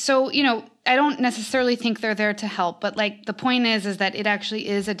 So, I don't necessarily think they're there to help. But like, the point is that it actually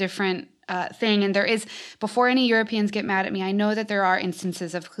is a different thing. And there is, before any Europeans get mad at me, I know that there are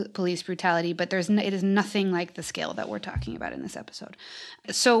instances of police brutality, but it is nothing like the scale that we're talking about in this episode.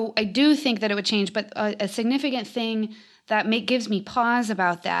 So I do think that it would change, but a significant thing that gives me pause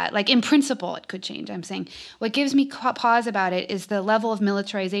about that, like in principle, it could change. I'm saying what gives me pause about it is the level of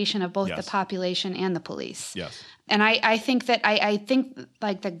militarization of both the population and the police. Yes. And I think that I think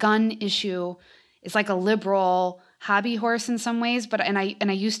like the gun issue is like a liberal hobby horse in some ways, but I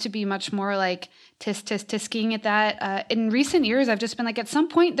used to be much more like tisking at that. In recent years, I've just been like, at some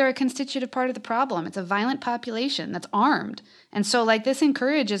point, they're a constitutive part of the problem. It's a violent population that's armed, and so like this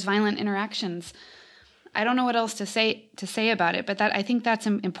encourages violent interactions. I don't know what else to say about it, but I think that's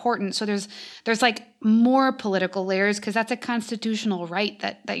important. So there's like more political layers because that's a constitutional right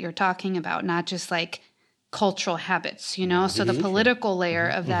that you're talking about, not just like cultural habits, So the political layer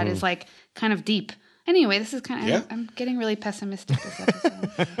of that is like kind of deep. Anyway, this is kind of, I'm getting really pessimistic this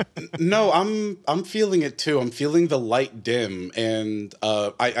episode. No, I'm feeling it too. I'm feeling the light dim, and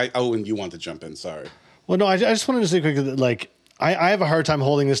and you want to jump in, sorry. Well, no, I just wanted to say quickly that like, I have a hard time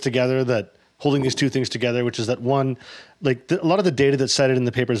holding these two things together, which is that one, like a lot of the data that's cited in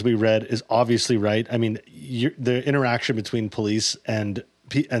the papers we read is obviously right. I mean, the interaction between police and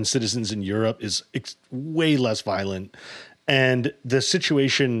citizens in Europe is way less violent. And the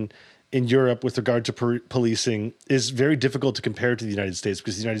situation in Europe with regard to policing is very difficult to compare to the United States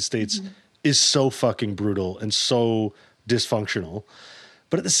because the United States is so fucking brutal and so dysfunctional.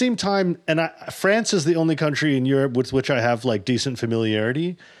 But at the same time, France is the only country in Europe with which I have like decent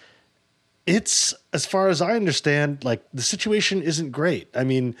familiarity. It's, as far as I understand, like the situation isn't great. I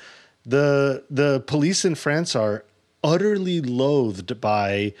mean, the police in France are utterly loathed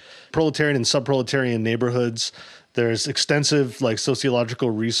by proletarian and subproletarian neighborhoods. There's extensive like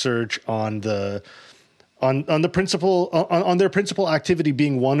sociological research on their principal activity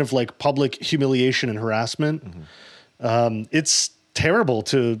being one of like public humiliation and harassment. Mm-hmm. terrible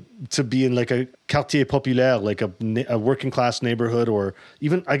to be in like a quartier populaire, like a working class neighborhood, or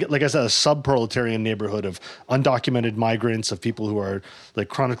even like I said, a sub-proletarian neighborhood of undocumented migrants, of people who are like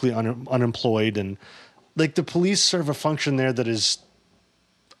chronically unemployed, and like the police serve a function there that is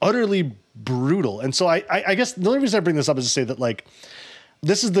utterly brutal. And so I guess the only reason I bring this up is to say that like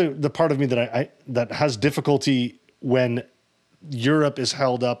this is the part of me that that has difficulty when Europe is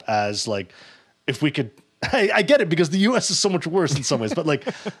held up as like, if we could. I get it, because the U.S. is so much worse in some ways, but like,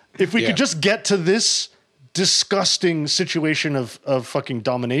 if we could just get to this disgusting situation of fucking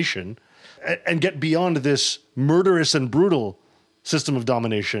domination and get beyond this murderous and brutal system of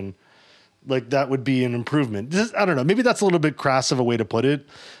domination, like that would be an improvement. I don't know. Maybe that's a little bit crass of a way to put it,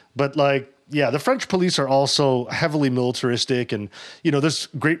 but like, yeah, the French police are also heavily militaristic, and there's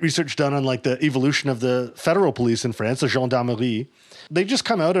great research done on like the evolution of the federal police in France, the gendarmerie. They just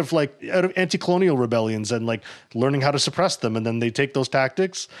come out of anti-colonial rebellions and like learning how to suppress them, and then they take those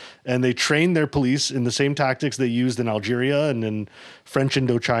tactics and they train their police in the same tactics they used in Algeria and in French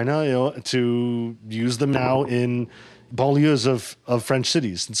Indochina, to use them now in banlieues of French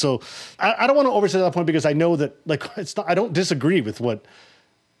cities. And so I don't want to overstate that point, because I know that like I don't disagree with what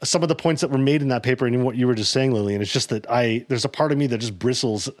some of the points that were made in that paper and even what you were just saying, Lillian. It's just that there's a part of me that just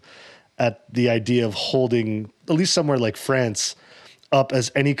bristles at the idea of holding at least somewhere like France up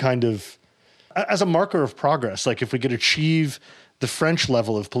as any kind of, as a marker of progress. Like if we could achieve the French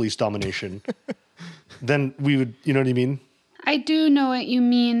level of police domination, then we would, you know what I mean? I do know what you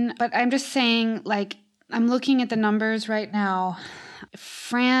mean, but I'm just saying, like, I'm looking at the numbers right now.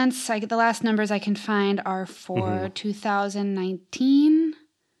 France, the last numbers I can find are for 2019.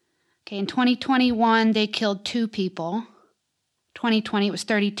 Okay, in 2021, they killed 2 people. 2020, it was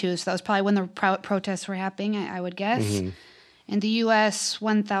 32, so that was probably when the protests were happening, I would guess. Mm-hmm. In the U.S.,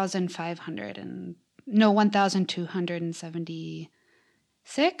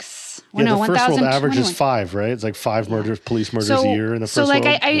 1,276. Yeah, the first world average is 5, right? It's like 5 murders, police murders a year in the first world.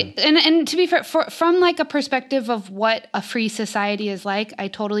 And to be fair, from like a perspective of what a free society is like, I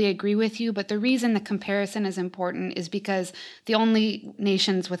totally agree with you. But the reason the comparison is important is because the only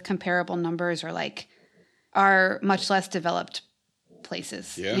nations with comparable numbers are much less developed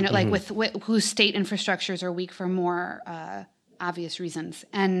places. Yeah. Like with whose state infrastructures are weak for more obvious reasons.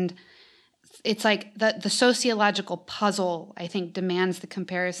 And it's like the sociological puzzle, I think, demands the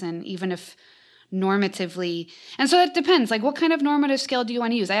comparison, even if normatively. And so it depends. Like, what kind of normative scale do you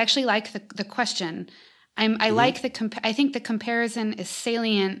want to use? I actually like the question. I think the comparison is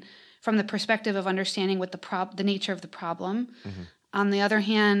salient from the perspective of understanding what the nature of the problem. Mm-hmm. On the other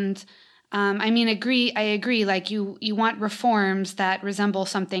hand, I agree. Like you want reforms that resemble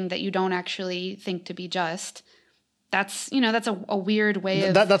something that you don't actually think to be just. That's a weird way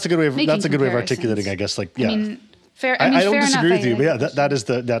of that's a good way of articulating, I guess. Like, yeah, I don't fair disagree enough, with you, but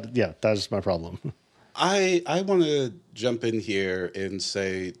that is my problem. I want to jump in here and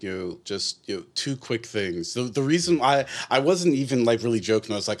say, just 2 quick things. The reason I wasn't even like really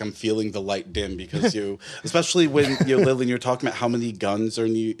joking, I was like, I'm feeling the light dim, because especially when Lillian, you're talking about how many guns are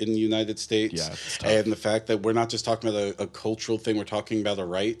in the United States, and the fact that we're not just talking about a cultural thing, we're talking about a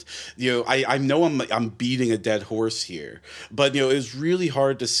right. I know I'm beating a dead horse here, but it's really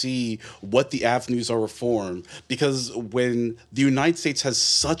hard to see what the avenues are reform, because when the United States has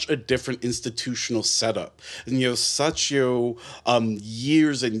such a different institutional setup, and such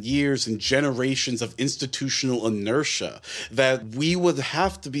years and years and generations of institutional inertia, that we would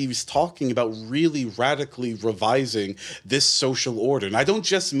have to be talking about really radically revising this social order. And I don't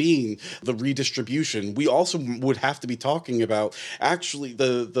just mean the redistribution. We also would have to be talking about actually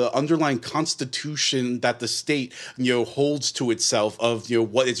the underlying constitution that the state holds to itself, of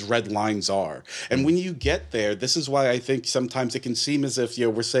what its red lines are. And when you get there, this is why I think sometimes it can seem as if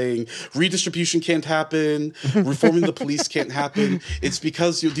we're saying redistribution can't happen, reforming the police can't happen. It's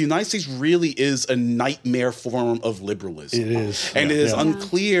because the United States really is a nightmare form of liberalism. It is. And it is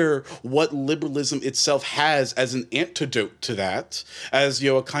unclear what liberalism itself has as an antidote to that, as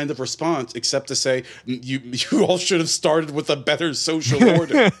a kind of response, except to say you all should have started with a better social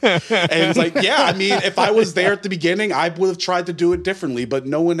order. And it's like, if I was there at the beginning, I would have tried to do it differently, but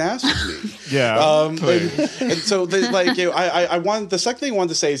no one asked me. Yeah. And so the second thing I wanted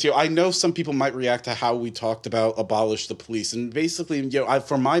to say is, I know some people might react to how we talked about abolish the police. And basically,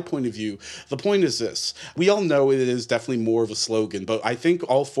 from my point of view, the point is this. We all know it is definitely more of a slogan, but I think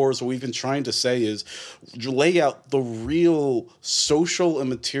all 4 is what we've been trying to say is lay out the real social and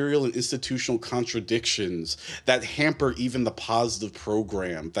material and institutional contradictions that hamper even the positive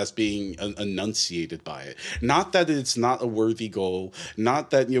program that's being enunciated by it. Not that it's not a worthy goal, not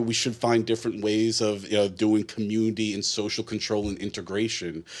that we should find different different ways of doing community and social control and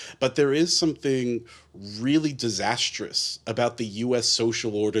integration. But there is something really disastrous about the U.S.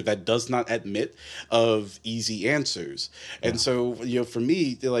 social order that does not admit of easy answers. And so, for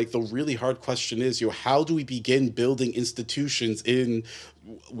me, like, the really hard question is, how do we begin building institutions in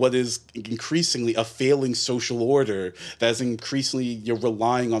what is increasingly a failing social order that is increasingly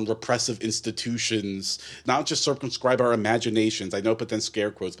relying on repressive institutions, not just circumscribe our imaginations, I know, but then scare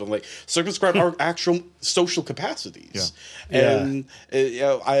quotes, but like circumscribe our actual social capacities. And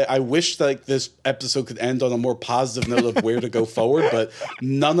I wish like this episode could end on a more positive note of where to go forward, but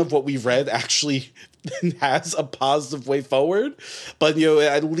none of what we've read actually has a positive way forward. But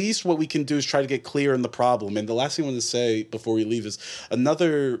at least what we can do is try to get clear on the problem. And the last thing I want to say before we leave is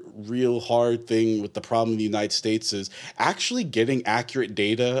another real hard thing with the problem in the United States is actually getting accurate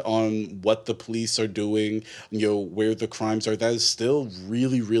data on what the police are doing, where the crimes are. That is still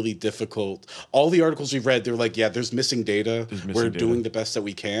really, really difficult. All the articles we've read, they're like, there's missing data. We're doing the best that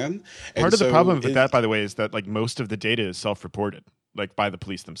we can. Part of the problem with that, by the way, is that like most of the data is self-reported, like by the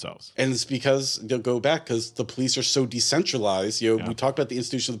police themselves. And it's because they'll go back because the police are so decentralized. We talk about the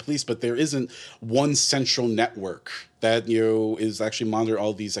institution of the police, but there isn't one central network that is actually monitor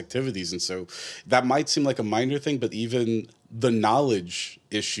all these activities. And so that might seem like a minor thing, but even the knowledge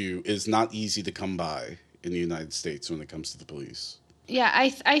issue is not easy to come by in the United States when it comes to the police. Yeah,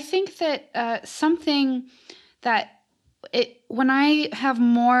 I think that something that when I have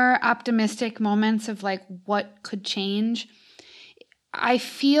more optimistic moments of like what could change, I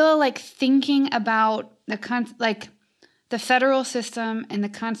feel like thinking about the federal system and the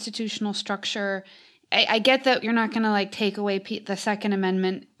constitutional structure. I get that you're not going to like take away the Second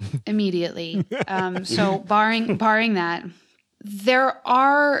Amendment immediately. So barring that, there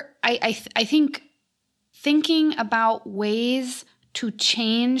are I think thinking about ways to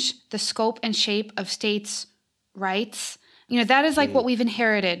change the scope and shape of states' rights. That is like what we've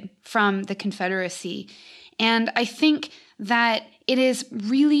inherited from the Confederacy, and I think that it is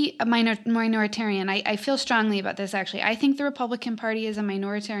really a minoritarian. I feel strongly about this, actually. I think the Republican Party is a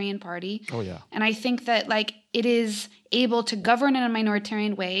minoritarian party. Oh, yeah. And I think that like it is able to govern in a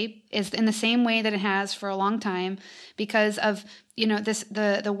minoritarian way, is in the same way that it has for a long time, because of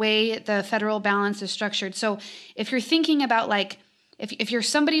the way the federal balance is structured. So if you're thinking about like, if you're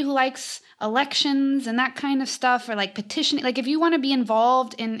somebody who likes elections and that kind of stuff, or like petitioning, like if you want to be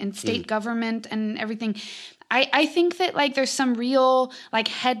involved in state government and everything, I think that like there's some real like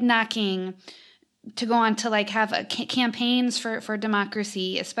head knocking to go on to like have campaigns for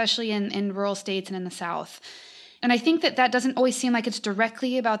democracy, especially in rural states and in the South. And I think that doesn't always seem like it's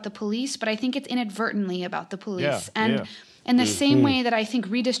directly about the police, but I think it's inadvertently about the police. In the same way that I think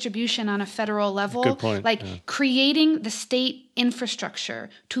redistribution on a federal level, creating the state infrastructure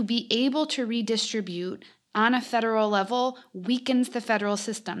to be able to redistribute on a federal level weakens the federal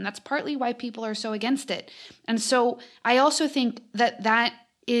system. That's partly why people are so against it. And so I also think that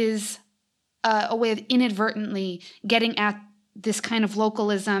is a way of inadvertently getting at this kind of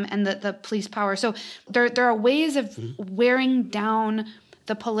localism and the police power. So there are ways of wearing down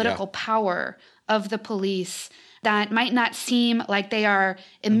the political power of the police that might not seem like they are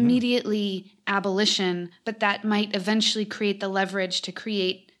immediately abolition, but that might eventually create the leverage to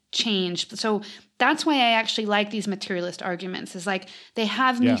create change. So that's why I actually like these materialist arguments, is like they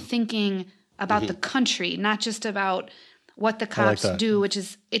have me thinking about the country, not just about what the cops do, which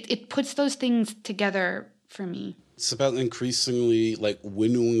is it puts those things together for me. It's about increasingly like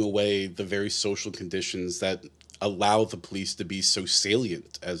winnowing away the very social conditions that allow the police to be so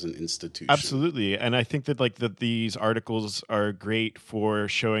salient as an institution. Absolutely. And I think that these articles are great for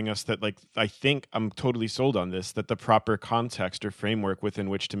showing us that I think I'm totally sold on this, that the proper context or framework within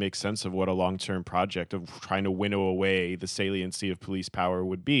which to make sense of what a long-term project of trying to winnow away the saliency of police power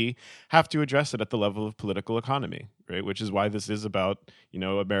would be, have to address it at the level of political economy, right? Which is why this is about,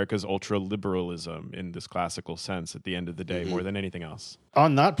 America's ultra-liberalism in this classical sense at the end of the day, more than anything else.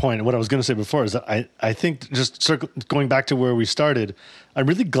 On that point, what I was going to say before is that I think just going back to where we started, I'm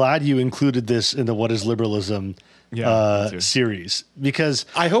really glad you included this in the What is Liberalism series, because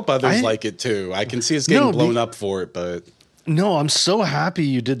I hope others like it too. I can see us getting blown up for it, but no, I'm so happy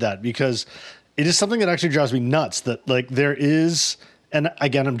you did that, because it is something that actually drives me nuts that there is, and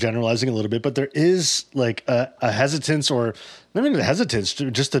again, I'm generalizing a little bit, but there is a hesitance, or not even a hesitance,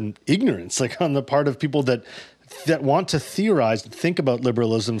 just an ignorance, on the part of people that want to theorize and think about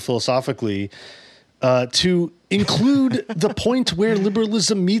liberalism philosophically, to include the point where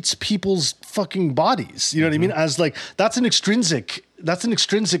liberalism meets people's fucking bodies. You know what I mean? As that's an extrinsic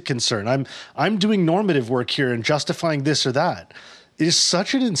concern. I'm doing normative work here and justifying this or that. it is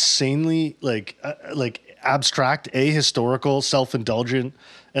such an insanely like abstract, ahistorical, self-indulgent,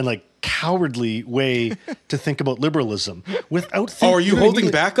 and like cowardly way to think about liberalism without thinking. Oh, are you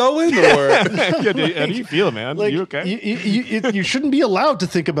holding back, Owen? Or Yeah, how do you feel, man? like, you okay? you shouldn't be allowed to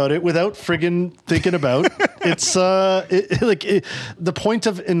think about it without friggin' thinking about it's the point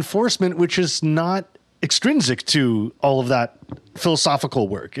of enforcement, which is not extrinsic to all of that philosophical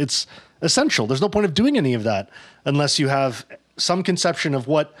work. It's essential. There's no point of doing any of that unless you have some conception of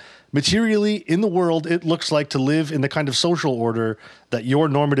what materially in the world it looks like to live in the kind of social order that your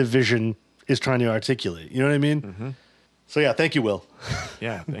normative vision is trying to articulate. You know what I mean? Mm-hmm. So yeah, thank you, Will.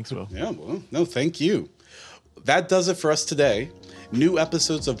 Yeah, thanks, Will. yeah, well, no, thank you. That does it for us today. New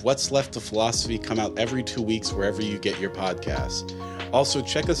episodes of What's Left of Philosophy come out every 2 weeks wherever you get your podcasts. Also,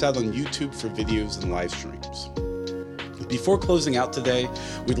 check us out on YouTube for videos and live streams. Before closing out today,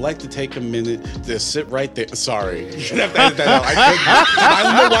 we'd like to take a minute to sit right there. Sorry. You have to edit that out. I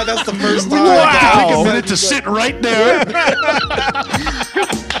don't know why that's the first time. Wow. Take a minute to sit right there.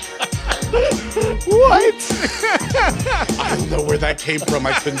 What? I don't know where that came from.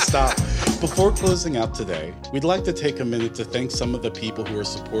 I couldn't stop. Before closing out today, we'd like to take a minute to thank some of the people who are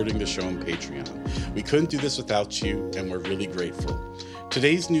supporting the show on Patreon. We couldn't do this without you, and we're really grateful.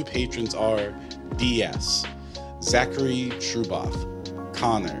 Today's new patrons are DS, Zachary Truboff,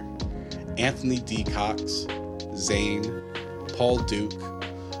 Connor, Anthony D. Cox, Zane, Paul Duke,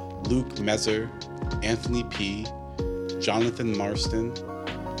 Luke Mezer, Anthony P., Jonathan Marston,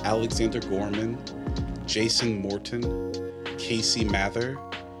 Alexander Gorman, Jason Morton, Casey Mather,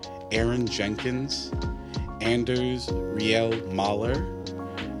 Aaron Jenkins, Anders Riel Mahler,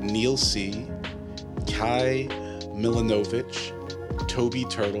 Neil C., Kai Milanovic, Toby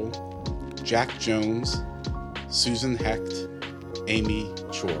Turtle, Jack Jones, Susan Hecht, Amy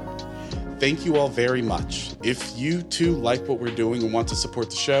Chor. Thank you all very much. If you too like what we're doing and want to support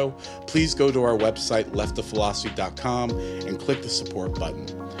the show, please go to our website, leftofphilosophy.com, and click the support button.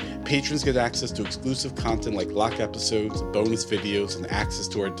 Patrons get access to exclusive content like lock episodes, bonus videos, and access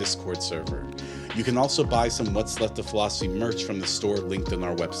to our Discord server. You can also buy some What's Left of Philosophy merch from the store linked on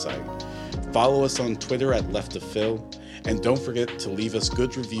our website. Follow us on Twitter at LeftOfPhil, and don't forget to leave us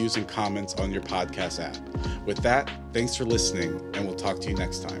good reviews and comments on your podcast app. With that, thanks for listening, and we'll talk to you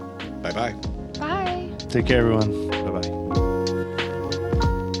next time. Bye-bye. Bye. Take care, everyone. Bye-bye.